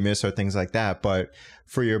that famous or things like that. But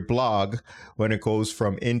for your blog, when it goes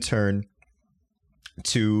from intern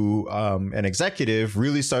to an executive,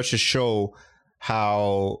 really starts to show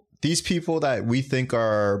how these people that we think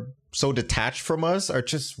are so detached from us are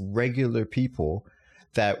just regular people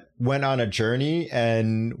that went on a journey,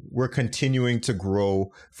 and we're continuing to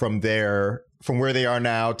grow from there, from where they are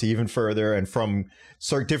now to even further, and from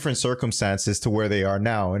different circumstances to where they are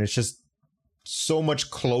now. And it's just so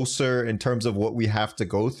much closer in terms of what we have to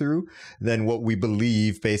go through than what we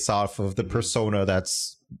believe based off of the persona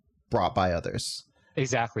that's brought by others.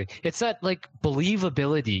 Exactly. It's that like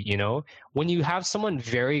believability, you know, when you have someone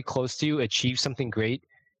very close to you achieve something great,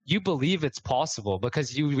 you believe it's possible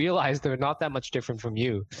because you realize they're not that much different from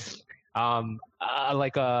you.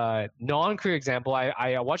 Like a non-career example,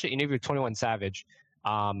 I watched an interview with 21 Savage.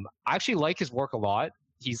 I actually like his work a lot.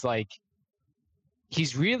 He's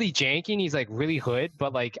really janky and he's like really hood,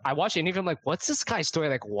 but like I watched an interview, I'm like, what's this guy's story?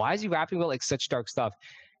 Like, why is he rapping about like such dark stuff?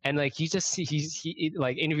 And like he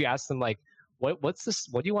like interview asked him like, what's this?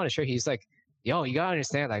 What do you want to share? He's like, yo, you gotta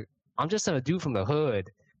understand, like I'm just a dude from the hood,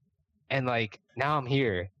 and like now I'm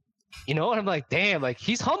here. You know, and I'm like, damn, like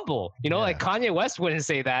he's humble. You know, like Kanye West wouldn't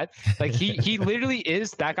say that. Like he literally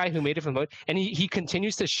is that guy who made it from the hood, and he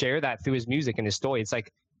continues to share that through his music and his story. It's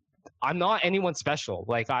like, I'm not anyone special.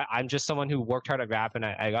 Like I'm just someone who worked hard at rap and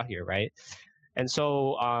I got here, right? And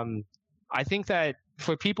so I think that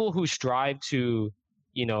for people who strive to,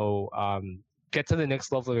 you know, get to the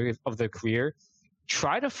next level of their career,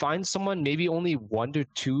 try to find someone maybe only 1 to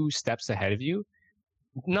 2 steps ahead of you.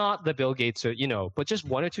 Not the Bill Gates or, you know, but just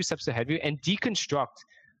 1 or 2 steps ahead of you, and deconstruct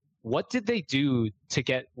what did they do to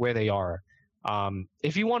get where they are.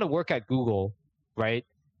 If you want to work at Google, right,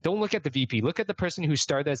 don't look at the VP. Look at the person who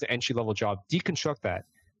started as an entry-level job. Deconstruct that.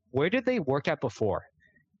 Where did they work at before?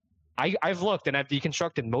 I've looked and I've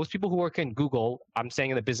deconstructed. Most people who work in Google, I'm saying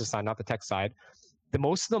in the business side, not the tech side,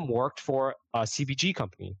 most of them worked for a CPG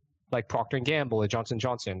company like Procter & Gamble or Johnson &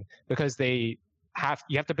 Johnson, because you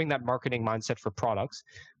have to bring that marketing mindset for products,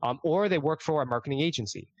 or they work for a marketing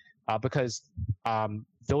agency because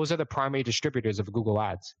those are the primary distributors of Google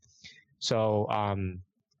Ads. So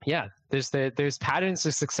yeah, there's patterns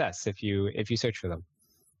of success if you search for them.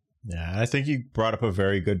 Yeah, I think you brought up a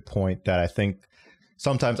very good point that I think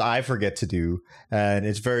sometimes I forget to do, and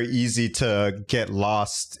it's very easy to get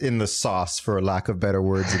lost in the sauce, for lack of better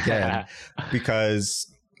words again, because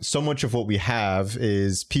so much of what we have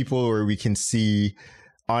is people where we can see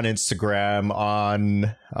on Instagram,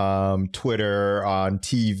 on Twitter, on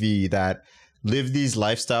TV, that live these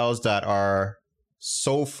lifestyles that are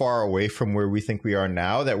so far away from where we think we are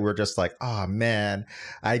now that we're just like, oh man,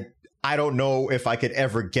 I don't know if I could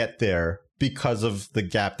ever get there because of the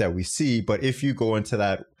gap that we see. But if you go into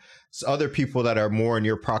that, other people that are more in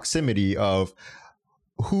your proximity of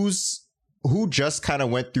who just kind of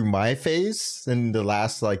went through my phase in the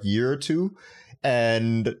last like year or two,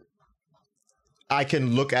 and I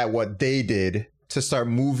can look at what they did to start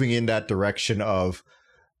moving in that direction of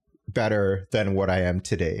better than what I am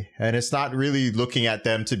today. And it's not really looking at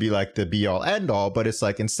them to be like the be all end all, but it's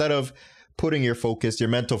like, instead of putting your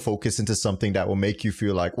mental focus into something that will make you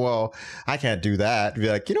feel like, well, I can't do that, be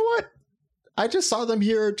like, you know what? I just saw them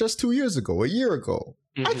here just 2 years ago, a year ago.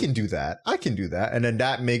 I can do that. I can do that. And then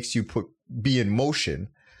that makes you be in motion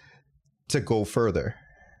to go further.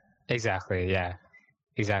 Exactly. Yeah,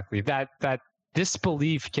 exactly. That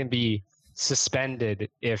disbelief can be suspended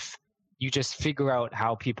if you just figure out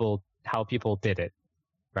how people did it,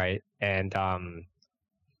 right? And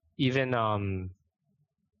even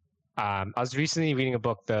I was recently reading a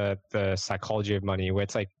book, the Psychology of Money, where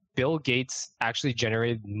it's like Bill Gates actually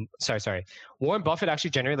generated, Warren Buffett actually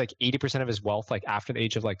generated like 80% of his wealth like after the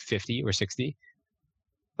age of like 50 or 60.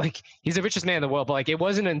 Like, he's the richest man in the world, but like it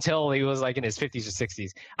wasn't until he was like in his 50s or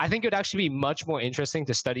 60s. I think it would actually be much more interesting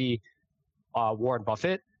to study Warren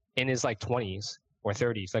Buffett in his like 20s or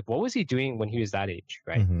 30s. Like, what was he doing when he was that age,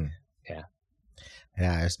 right?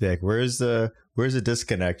 Yeah, it's like, where's the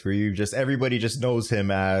disconnect where everybody just knows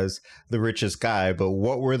him as the richest guy, but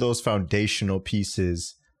what were those foundational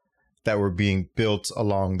pieces that were being built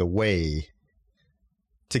along the way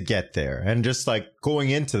to get there? And just like going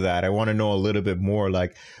into that, I want to know a little bit more,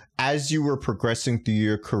 like, as you were progressing through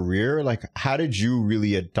your career, like, how did you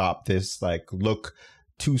really adopt this, like, look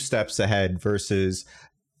 2 steps ahead versus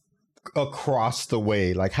across the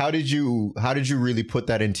way? Like, how did you really put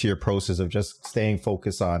that into your process of just staying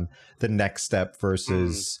focused on the next step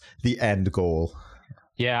versus the end goal?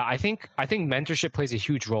 Yeah, I think mentorship plays a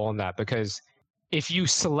huge role in that, because if you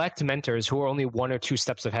select mentors who are only 1 or 2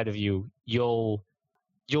 steps ahead of you, you'll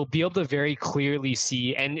be able to very clearly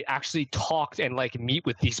see and actually talk and like meet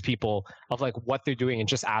with these people of like what they're doing, and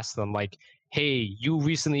just ask them like, hey, you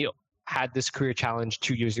recently had this career challenge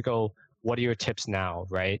 2 years ago. What are your tips now,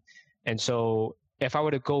 right? And so if I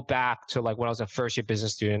were to go back to like when I was a first year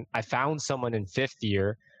business student, I found someone in 5th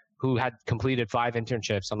year who had completed 5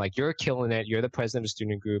 internships. I'm like, you're killing it. You're the president of a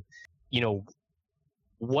student group. You know,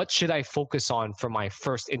 what should I focus on for my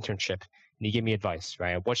first internship? And he gave me advice,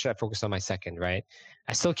 right? What should I focus on my second, right?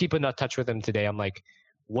 I still keep in touch with him today. I'm like,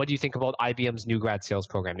 what do you think about IBM's new grad sales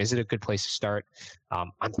program? Is it a good place to start?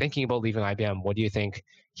 I'm thinking about leaving IBM. What do you think?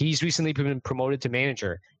 He's recently been promoted to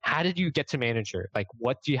manager. How did you get to manager? Like,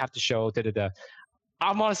 what do you have to show?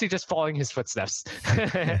 I'm honestly just following his footsteps.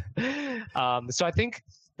 So I think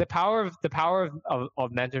the power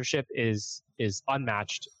of mentorship is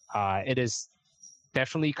unmatched. It is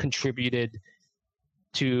definitely contributed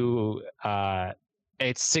to a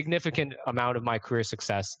significant amount of my career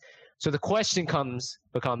success. So the question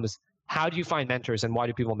becomes, how do you find mentors, and why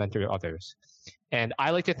do people mentor others? And I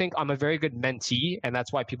like to think I'm a very good mentee, and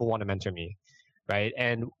that's why people want to mentor me, right?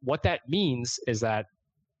 And what that means is that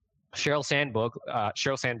Sheryl Sandberg,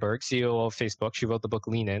 CEO of Facebook, she wrote the book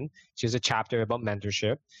Lean In. She has a chapter about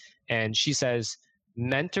mentorship, and she says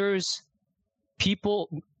mentors choose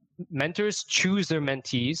their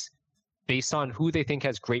mentees based on who they think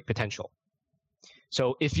has great potential.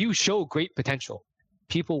 So if you show great potential,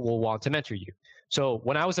 people will want to mentor you. So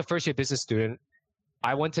when I was a first year business student,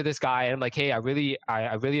 I went to this guy and I'm like, hey, I really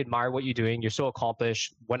admire what you're doing. You're so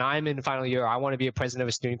accomplished. When I'm in final year, I want to be a president of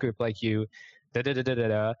a student group like you.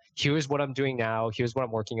 Here's what I'm doing now. Here's what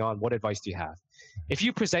I'm working on. What advice do you have? If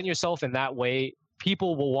you present yourself in that way,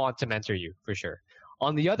 people will want to mentor you for sure.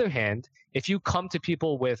 On the other hand, if you come to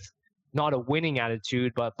people with not a winning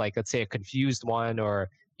attitude, but like, let's say a confused one, or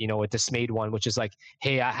a dismayed one, which is like,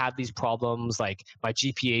 hey, I have these problems, like my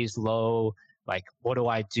GPA is low, like what do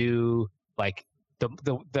I do? Like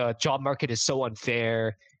the job market is so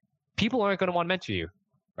unfair. People aren't going to want to mentor you,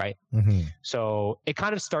 right? Mm-hmm. So it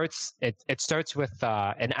kind of starts. It starts with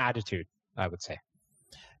an attitude, I would say.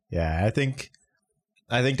 Yeah, I think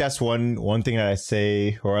that's one thing that I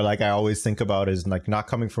say, or like I always think about, is like not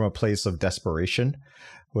coming from a place of desperation.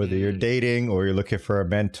 Whether you're dating or you're looking for a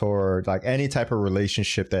mentor, like any type of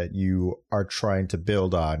relationship that you are trying to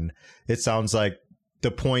build on, it sounds like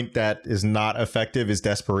the point that is not effective is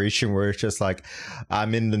desperation, where it's just like,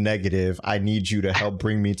 I'm in the negative, I need you to help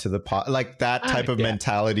bring me to the like that type of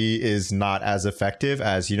mentality is not as effective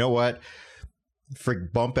as, you know what,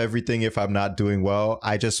 bump everything if I'm not doing well.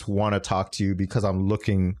 I just want to talk to you because I'm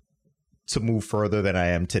looking to move further than I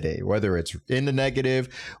am today, whether it's in the negative,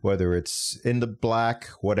 whether it's in the black,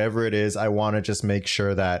 whatever it is. I want to just make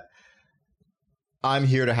sure that I'm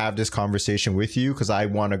here to have this conversation with you because I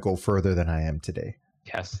want to go further than I am today.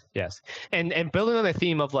 Yes. And building on the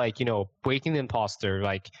theme of like, breaking the imposter,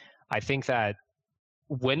 like I think that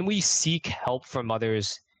when we seek help from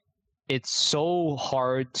others, it's so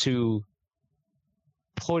hard to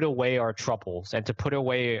put away our troubles and to put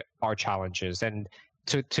away our challenges and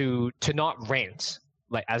to not rant,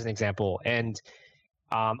 like as an example. And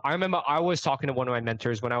I remember I was talking to one of my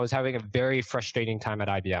mentors when I was having a very frustrating time at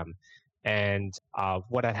IBM. And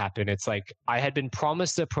what had happened, it's like I had been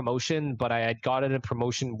promised a promotion, but I had gotten a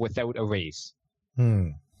promotion without a raise.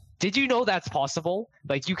 Did you know that's possible?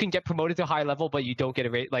 Like you can get promoted to high level, but you don't get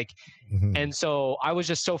a raise. Like, and so I was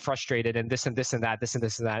just so frustrated, and this and this and that, this and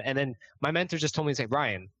this and that. And then my mentor just told me, he's like,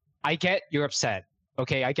 Ryan, I get you're upset.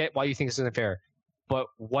 Okay, I get why you think this isn't fair. But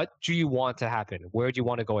what do you want to happen? Where do you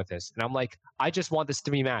want to go with this? And I'm like, I just want this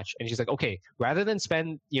to be matched. And she's like, okay, rather than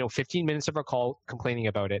spend, 15 minutes of our call complaining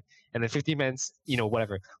about it, and then 15 minutes,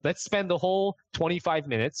 whatever, let's spend the whole 25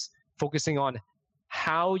 minutes focusing on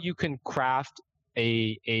how you can craft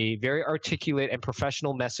a very articulate and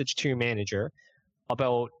professional message to your manager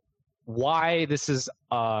about why this is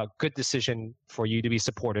a good decision for you to be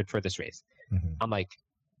supported for this raise. I'm like,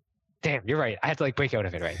 damn, you're right. I had to like break out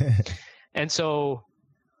of it, right? And so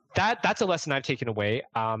that's a lesson I've taken away.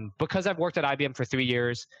 Because I've worked at IBM for 3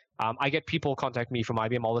 years, I get people contact me from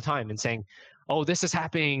IBM all the time and saying, oh, this is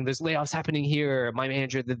happening. There's layoffs happening here. My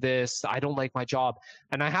manager did this. I don't like my job.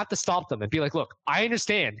 And I have to stop them and be like, look, I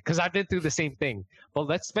understand because I've been through the same thing. But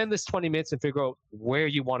let's spend this 20 minutes and figure out where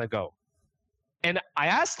you want to go. And I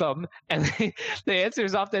ask them, and the answer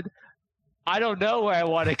is often, I don't know where I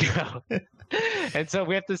want to go. And so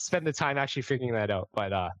we have to spend the time actually figuring that out.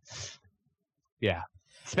 But yeah,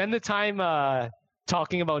 spend the time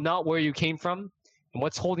talking about not where you came from and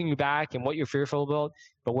what's holding you back and what you're fearful about,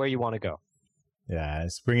 but where you want to go. Yeah,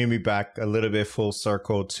 it's bringing me back a little bit full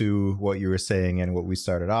circle to what you were saying and what we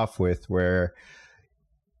started off with, where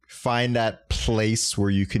find that place where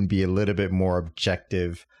you can be a little bit more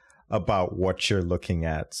objective about what you're looking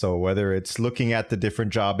at. So whether it's looking at the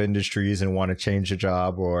different job industries and want to change a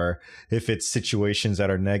job, or if it's situations that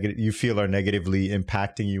are negative, you feel are negatively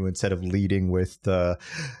impacting you, instead of leading with the,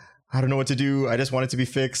 I don't know what to do, I just want it to be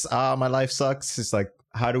fixed, my life sucks. It's like,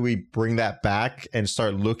 how do we bring that back and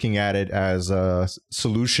start looking at it as a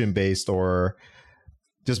solution based or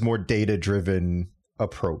just more data driven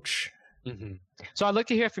approach? So I'd like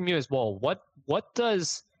to hear from you as well. What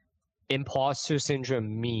does imposter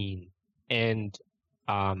syndrome mean, and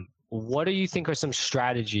what do you think are some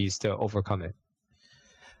strategies to overcome it?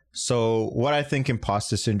 So what I think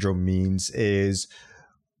imposter syndrome means is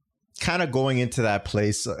kind of going into that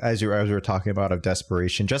place, as we were talking about, of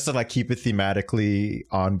desperation, just to like keep it thematically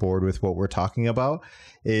on board with what we're talking about,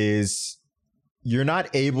 is you're not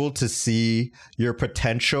able to see your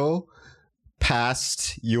potential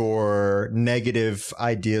past your negative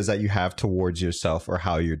ideas that you have towards yourself or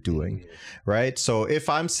how you're doing, right? So if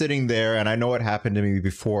I'm sitting there, and I know it happened to me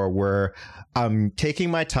before, where I'm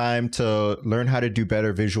taking my time to learn how to do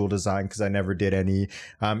better visual design because I never did any.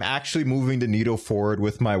 I'm actually moving the needle forward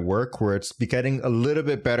with my work, where it's getting a little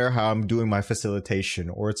bit better how I'm doing my facilitation,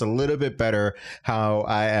 or it's a little bit better how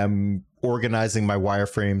I am organizing my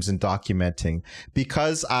wireframes and documenting,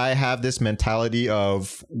 because I have this mentality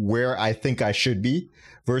of where I think I should be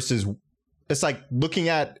versus, it's like looking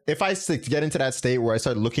at, if I get into that state where I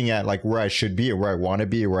start looking at like where I should be or where I want to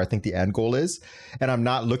be or where I think the end goal is, and I'm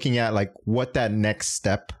not looking at like what that next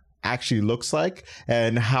step actually looks like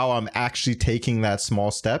and how I'm actually taking that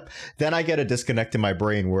small step, then I get a disconnect in my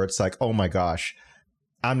brain where it's like, oh my gosh,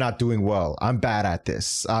 I'm not doing well. I'm bad at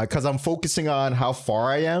this, because I'm focusing on how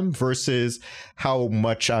far I am versus how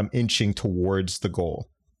much I'm inching towards the goal.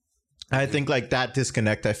 I think like that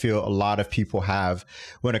disconnect, I feel a lot of people have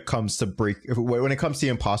when it comes to the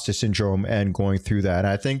imposter syndrome and going through that. And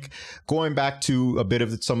I think going back to a bit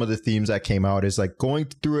of some of the themes that came out is like going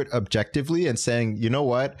through it objectively and saying, you know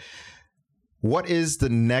what is the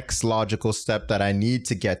next logical step that I need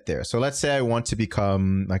to get there? So let's say I want to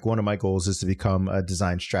become, like, one of my goals is to become a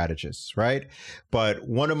design strategist, right? But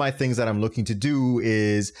one of my things that I'm looking to do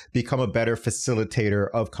is become a better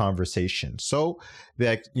facilitator of conversation. So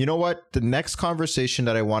like, you know what? The next conversation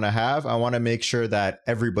that I want to have, I want to make sure that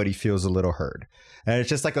everybody feels a little heard. And it's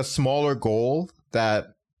just like a smaller goal that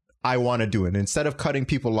I want to do it. Instead of cutting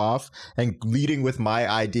people off and leading with my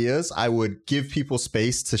ideas, I would give people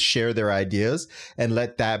space to share their ideas and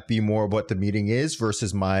let that be more of what the meeting is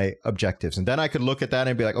versus my objectives. And then I could look at that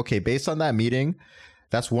and be like, okay, based on that meeting,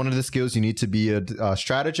 that's one of the skills you need to be a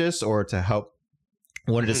strategist, or to help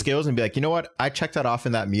one of the skills, and be like, you know what? I checked that off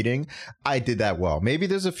in that meeting. I did that well. Maybe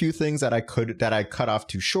there's a few things that I cut off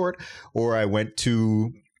too short, or I went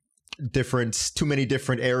to too many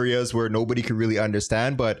different areas where nobody could really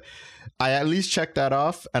understand, but I at least checked that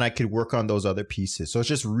off and I could work on those other pieces. So it's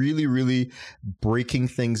just really, really breaking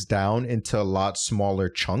things down into a lot smaller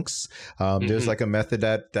chunks. There's like a method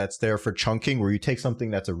that's there for chunking, where you take something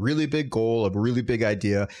that's a really big goal, a really big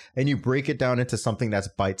idea, and you break it down into something that's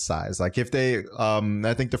bite-sized. Like if they,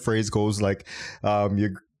 I think the phrase goes like,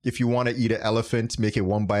 if you want to eat an elephant, make it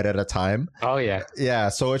one bite at a time. Oh yeah. Yeah.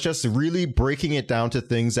 So it's just really breaking it down to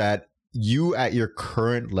things that you at your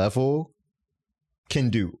current level can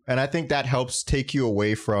do. And I think that helps take you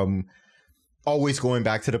away from always going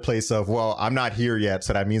back to the place of, well, I'm not here yet,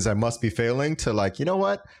 so that means I must be failing, to like, you know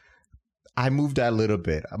what? I moved that a little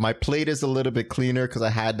bit. My plate is a little bit cleaner because I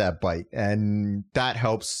had that bite. And that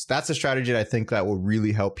helps. That's a strategy that I think that will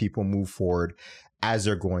really help people move forward as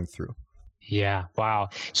they're going through. Yeah. Wow.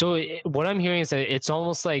 So what I'm hearing is that it's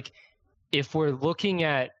almost like if we're looking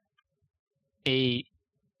at a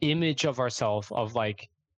image of ourselves of like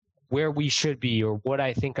where we should be or what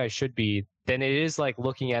I think I should be, then it is like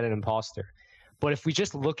looking at an imposter. But if we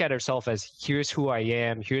just look at ourselves as here's who I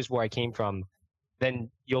am, here's where I came from, then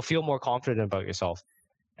you'll feel more confident about yourself.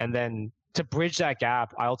 And then to bridge that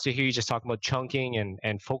gap, I also hear you just talking about chunking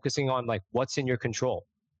and focusing on like what's in your control,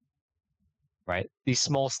 right? These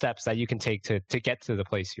small steps that you can take to get to the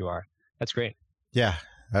place you are. That's great. Yeah.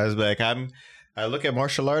 I was like, I look at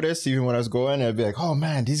martial artists, even when I was going, I'd be like, oh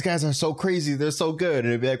man, these guys are so crazy. They're so good. And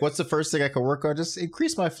it'd be like, what's the first thing I can work on? Just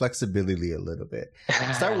increase my flexibility a little bit.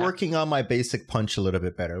 Start working on my basic punch a little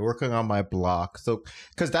bit better, working on my block. So,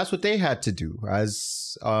 because that's what they had to do.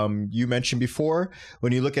 As you mentioned before,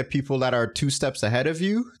 when you look at people that are 2 steps ahead of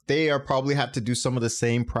you, they are probably have to do some of the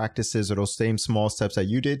same practices or those same small steps that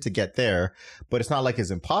you did to get there. But it's not like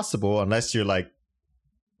it's impossible unless you're like,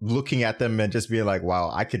 looking at them and just being like, wow,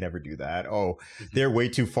 I could never do that. Oh, they're way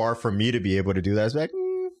too far for me to be able to do that. It's like,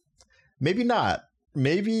 maybe not.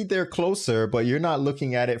 Maybe they're closer, but you're not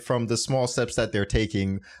looking at it from the small steps that they're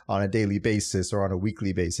taking on a daily basis or on a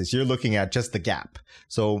weekly basis. You're looking at just the gap.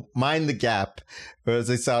 So mind the gap. As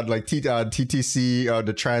they sound like TTC,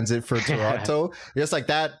 the transit for Toronto. Just like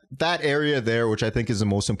that area there, which I think is the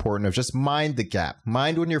most important, of just mind the gap.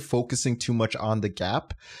 Mind when you're focusing too much on the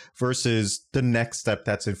gap versus the next step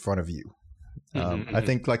that's in front of you. I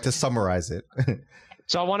think, like, to summarize it.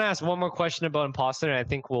 So I want to ask one more question about imposter, and I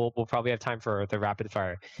think we'll probably have time for the rapid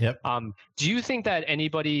fire. Yep. Do you think that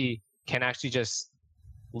anybody can actually just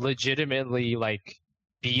legitimately like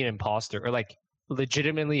be an imposter or like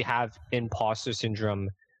legitimately have imposter syndrome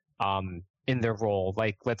in their role?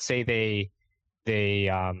 Like, let's say they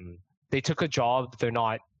took a job they're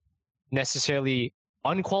not necessarily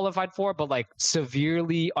unqualified for, but like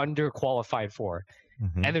severely underqualified for.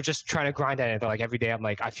 And they're just trying to grind at it. They're like, every day I'm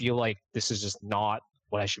like, I feel like this is just not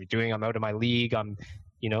what I should be doing. I'm out of my league. I'm,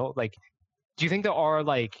 like, do you think there are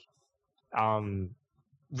like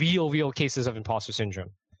real cases of imposter syndrome?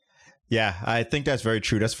 Yeah, I think that's very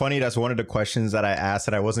true. That's funny. That's one of the questions that I asked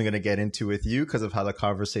that I wasn't going to get into with you because of how the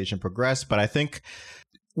conversation progressed. But I think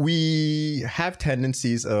we have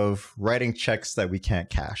tendencies of writing checks that we can't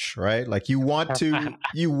cash, right? Like you want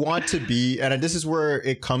to be, and this is where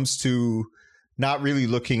it comes to not really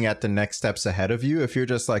looking at the next steps ahead of you. If you're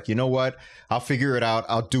just like, you know what, I'll figure it out,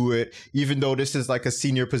 I'll do it, even though this is like a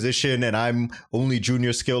senior position and I'm only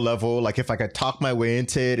junior skill level, like if I could talk my way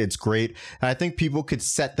into it, it's great. And I think people could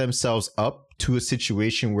set themselves up to a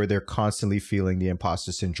situation where they're constantly feeling the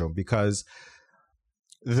imposter syndrome, because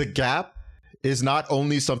the gap is not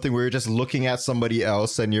only something where you're just looking at somebody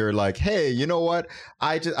else and you're like, hey, you know what,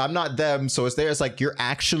 I'm not them, so it's there. It's like you're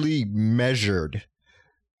actually measured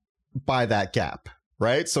by that gap,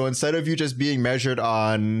 right? So instead of you just being measured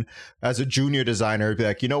on as a junior designer, be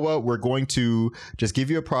like, you know what, we're going to just give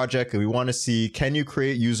you a project and we want to see, can you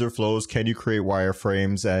create user flows? Can you create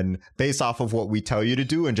wireframes? And based off of what we tell you to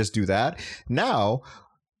do, and just do that. Now,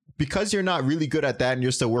 because you're not really good at that and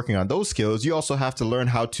you're still working on those skills, you also have to learn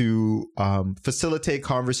how to facilitate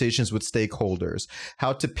conversations with stakeholders,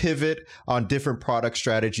 how to pivot on different product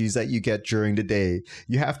strategies that you get during the day.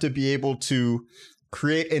 You have to be able to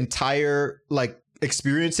create entire like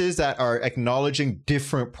experiences that are acknowledging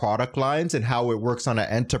different product lines and how it works on an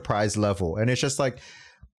enterprise level. And it's just like,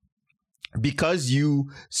 because you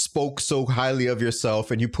spoke so highly of yourself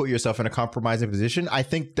and you put yourself in a compromising position, I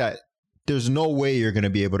think that there's no way you're going to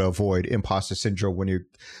be able to avoid imposter syndrome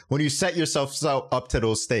when you set yourself up to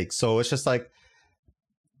those stakes. So it's just like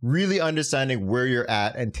really understanding where you're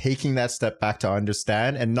at and taking that step back to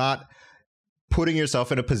understand, and not putting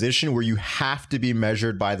yourself in a position where you have to be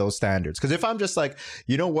measured by those standards. Because if I'm just like,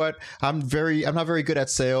 you know what, I'm not very good at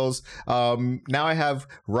sales. Now I have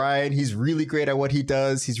Ryan, he's really great at what he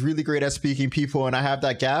does. He's really great at speaking people, and I have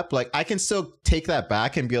that gap. Like I can still take that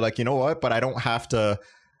back and be like, you know what, but I don't have to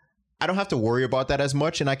worry about that as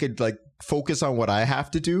much, and I could like focus on what I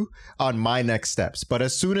have to do on my next steps. But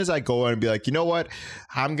as soon as I go and be like, you know what,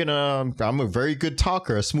 I'm a very good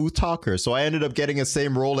talker, a smooth talker. So I ended up getting the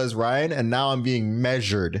same role as Ryan, and now I'm being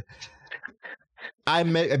measured.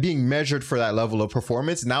 I'm being measured for that level of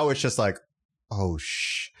performance. Now it's just like, oh,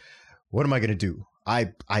 what am I going to do?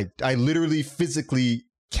 I literally physically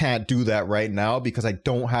can't do that right now because I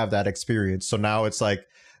don't have that experience. So now it's like,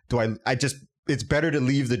 it's better to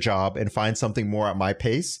leave the job and find something more at my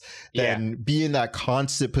pace than be in that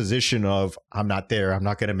constant position of, I'm not there. I'm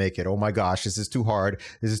not going to make it. Oh my gosh, this is too hard.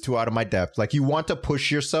 This is too out of my depth. Like, you want to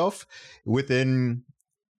push yourself within,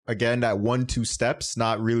 again, that 1-2 steps,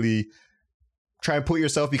 not really try and put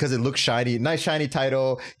yourself because it looks shiny, nice shiny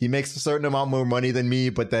title. He makes a certain amount more money than me,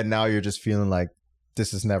 but then now you're just feeling like,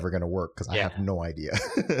 this is never going to work because I have no idea.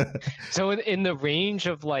 So in the range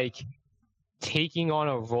of like taking on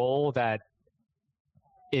a role that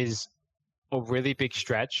is a really big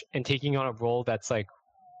stretch and taking on a role that's like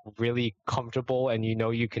really comfortable and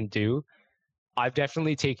you can do, I've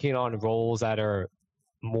definitely taken on roles that are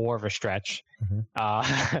more of a stretch.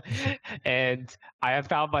 And I have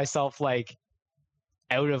found myself like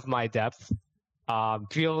out of my depth,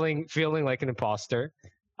 feeling like an imposter.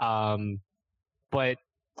 But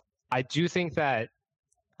I do think that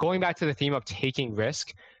going back to the theme of taking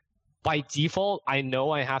risk, by default, I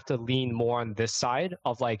know I have to lean more on this side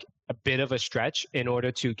of like a bit of a stretch in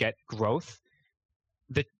order to get growth.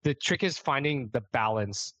 The trick is finding the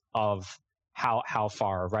balance of how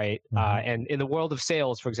far, right? And in the world of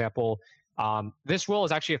sales, for example, this role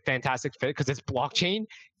is actually a fantastic fit because it's blockchain,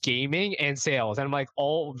 gaming, and sales. And I'm like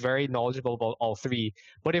all very knowledgeable about all three.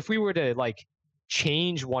 But if we were to like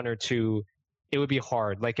change one or two, it would be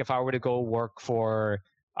hard. Like if I were to go work for,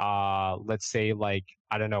 let's say like,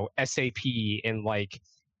 I don't know, SAP in like,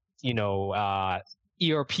 ERP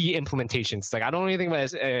implementations. Like I don't know anything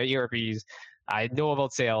about ERPs. I know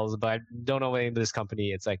about sales, but I don't know anything about this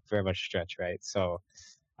company. It's like very much a stretch, right? So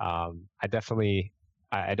I definitely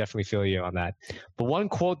feel you on that. But one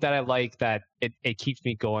quote that I like that it keeps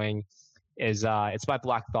me going is it's by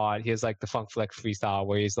Black Thought. He has like the Funk Flex freestyle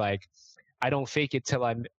where he's like, I don't fake it till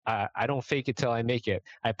I make it.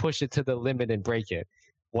 I push it to the limit and break it.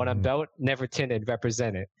 What I'm about, never tinted,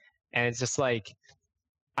 represent it. And it's just like,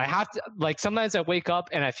 I have to, like, sometimes I wake up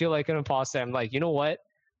and I feel like an imposter. I'm like, you know what?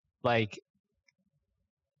 Like,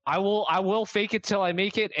 I will fake it till I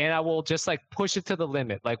make it, and I will just like push it to the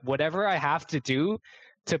limit. Like whatever I have to do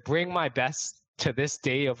to bring my best to this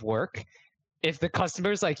day of work. If the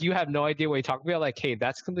customer's like, you have no idea what you're talking about, like, hey,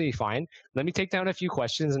 that's completely fine. Let me take down a few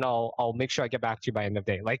questions and I'll make sure I get back to you by end of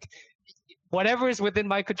day. Like whatever is within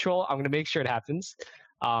my control, I'm gonna make sure it happens.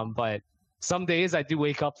 But some days I do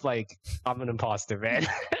wake up like I'm an imposter, man.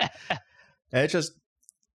 And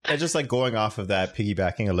just like going off of that,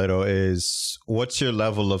 piggybacking a little, is what's your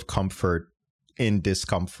level of comfort in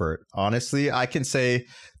discomfort? Honestly, I can say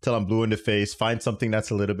till I'm blue in the face, find something that's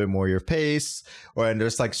a little bit more your pace, and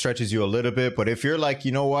just like stretches you a little bit. But if you're like,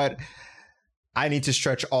 you know what, I need to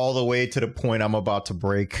stretch all the way to the point I'm about to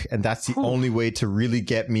break, and that's the only way to really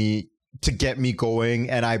get me going,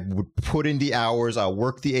 and I would put in the hours, I'll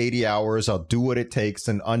work the 80 hours, I'll do what it takes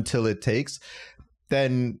and until it takes,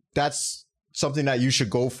 then that's something that you should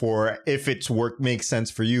go for if it's work makes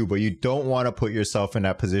sense for you. But you don't want to put yourself in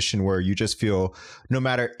that position where you just feel no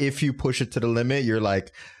matter if you push it to the limit, you're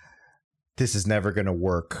like, this is never going to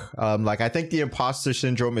work. Like I think the imposter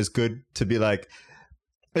syndrome is good to be like,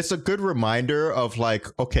 it's a good reminder of like,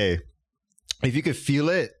 okay, if you could feel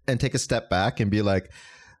it and take a step back and be like,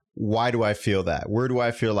 why do I feel that? Where do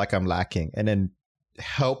I feel like I'm lacking? And then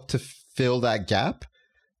help to fill that gap.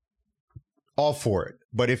 All for it.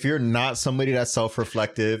 But if you're not somebody that's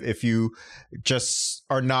self-reflective, if you just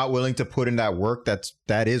are not willing to put in that work,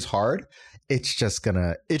 that is hard, it's just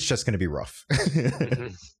gonna be rough.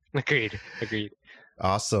 Agreed.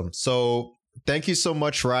 Awesome. So thank you so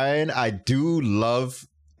much, Ryan. I do love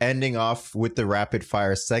ending off with the rapid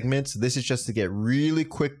fire segments. This is just to get really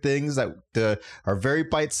quick things that are very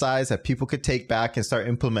bite-sized that people could take back and start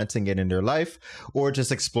implementing it in their life, or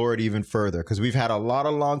just explore it even further. Because we've had a lot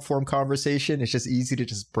of long form conversation. It's just easy to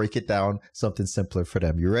just break it down, something simpler for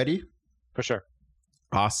them. You ready? For sure.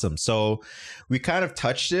 Awesome. So we kind of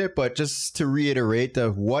touched it, but just to reiterate,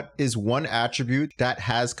 what is one attribute that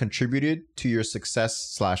has contributed to your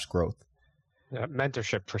success/growth?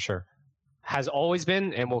 Mentorship, for sure. Has always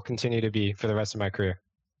been and will continue to be for the rest of my career.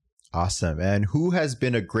 Awesome. And who has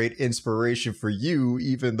been a great inspiration for you,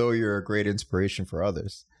 even though you're a great inspiration for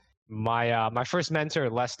others? My first mentor,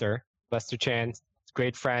 Lester Chan,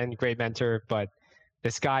 great friend, great mentor. But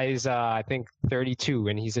this guy is, I think, 32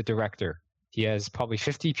 and he's a director. He has probably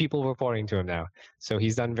 50 people reporting to him now. So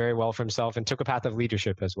he's done very well for himself and took a path of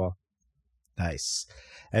leadership as well. Nice.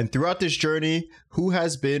 And throughout this journey, who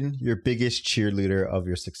has been your biggest cheerleader of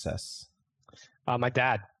your success? My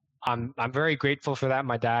dad. I'm very grateful for that.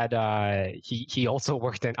 My dad, he also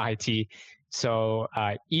worked in IT, so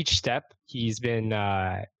each step he's been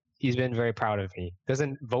very proud of me.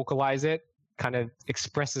 Doesn't vocalize it, kind of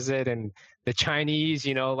expresses it in the Chinese,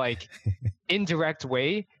 like indirect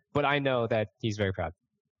way, but I know that he's very proud.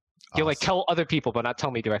 He'll like tell other people, but not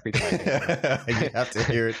tell me directly. You have to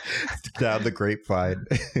hear it down the grapevine.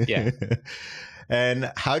 Yeah.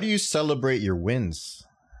 And how do you celebrate your wins?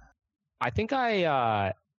 I think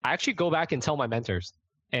I actually go back and tell my mentors,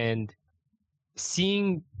 and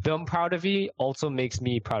seeing them proud of me also makes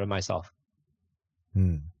me proud of myself.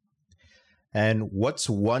 And what's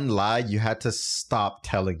one lie you had to stop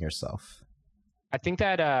telling yourself? I think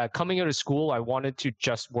that coming out of school, I wanted to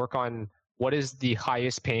just work on what is the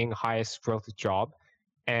highest paying, highest growth job.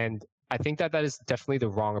 And I think that is definitely the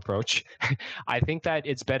wrong approach. I think that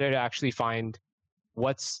it's better to actually find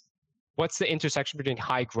what's the intersection between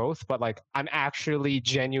high growth, but like I'm actually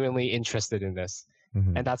genuinely interested in this.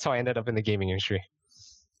 And that's how I ended up in the gaming industry.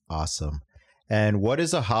 Awesome. And what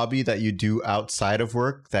is a hobby that you do outside of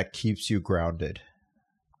work that keeps you grounded?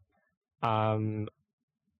 I'm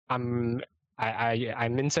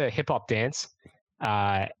into hip hop dance.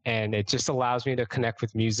 And it just allows me to connect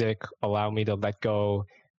with music, allow me to let go.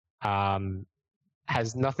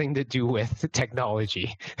 Has nothing to do with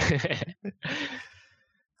technology.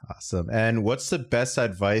 Awesome. And what's the best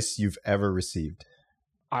advice you've ever received?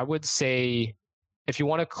 I would say if you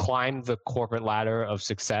want to climb the corporate ladder of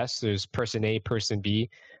success, there's person A, person B.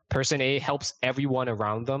 Person A helps everyone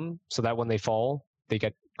around them so that when they fall, they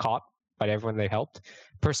get caught by everyone they helped.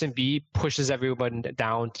 Person B pushes everyone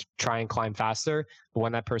down to try and climb faster, but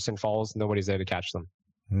when that person falls, nobody's there to catch them.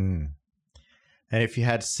 And if you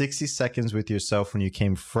had 60 seconds with yourself when you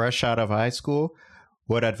came fresh out of high school,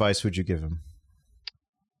 what advice would you give him?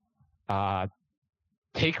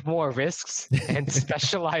 Take more risks and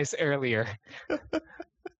specialize earlier.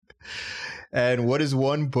 And what is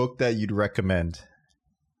one book that you'd recommend?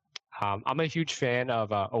 I'm a huge fan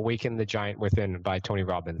of Awaken the Giant Within by Tony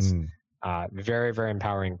Robbins. Very, very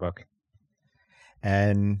empowering book.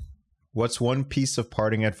 And what's one piece of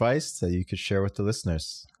parting advice that you could share with the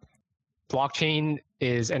listeners? Blockchain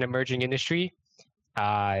is an emerging industry.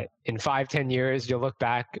 In 5-10 years, you'll look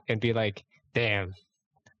back and be like, damn,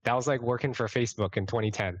 that was like working for Facebook in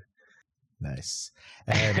 2010. Nice.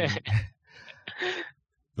 And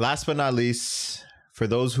last but not least, for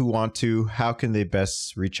those who want to, how can they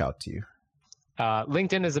best reach out to you?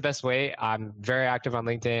 LinkedIn is the best way. I'm very active on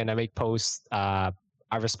LinkedIn. I make posts. I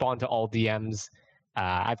respond to all DMs.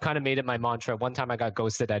 I've kind of made it my mantra. One time I got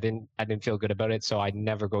ghosted. I didn't feel good about it, so I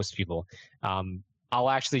never ghost people. I'll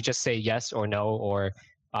actually just say yes or no, or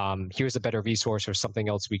here's a better resource or something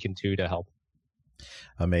else we can do to help.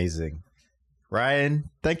 Amazing.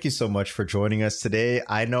 Ryan, thank you so much for joining us today.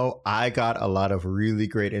 I know I got a lot of really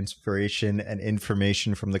great inspiration and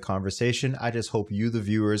information from the conversation. I just hope you, the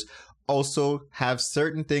viewers, also have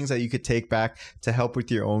certain things that you could take back to help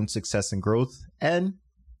with your own success and growth, and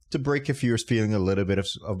to break if you're feeling a little bit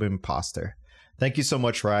of imposter. Thank you so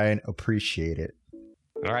much, Ryan. Appreciate it.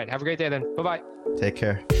 All right. Have a great day then. Bye-bye. Take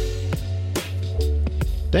care.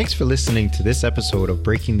 Thanks for listening to this episode of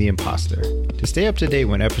Breaking the Imposter. To stay up to date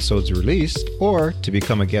when episodes are released, or to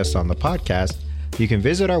become a guest on the podcast, you can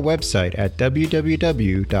visit our website at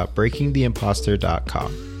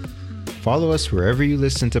www.breakingtheimposter.com. Follow us wherever you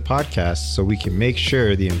listen to podcasts so we can make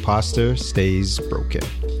sure the imposter stays broken.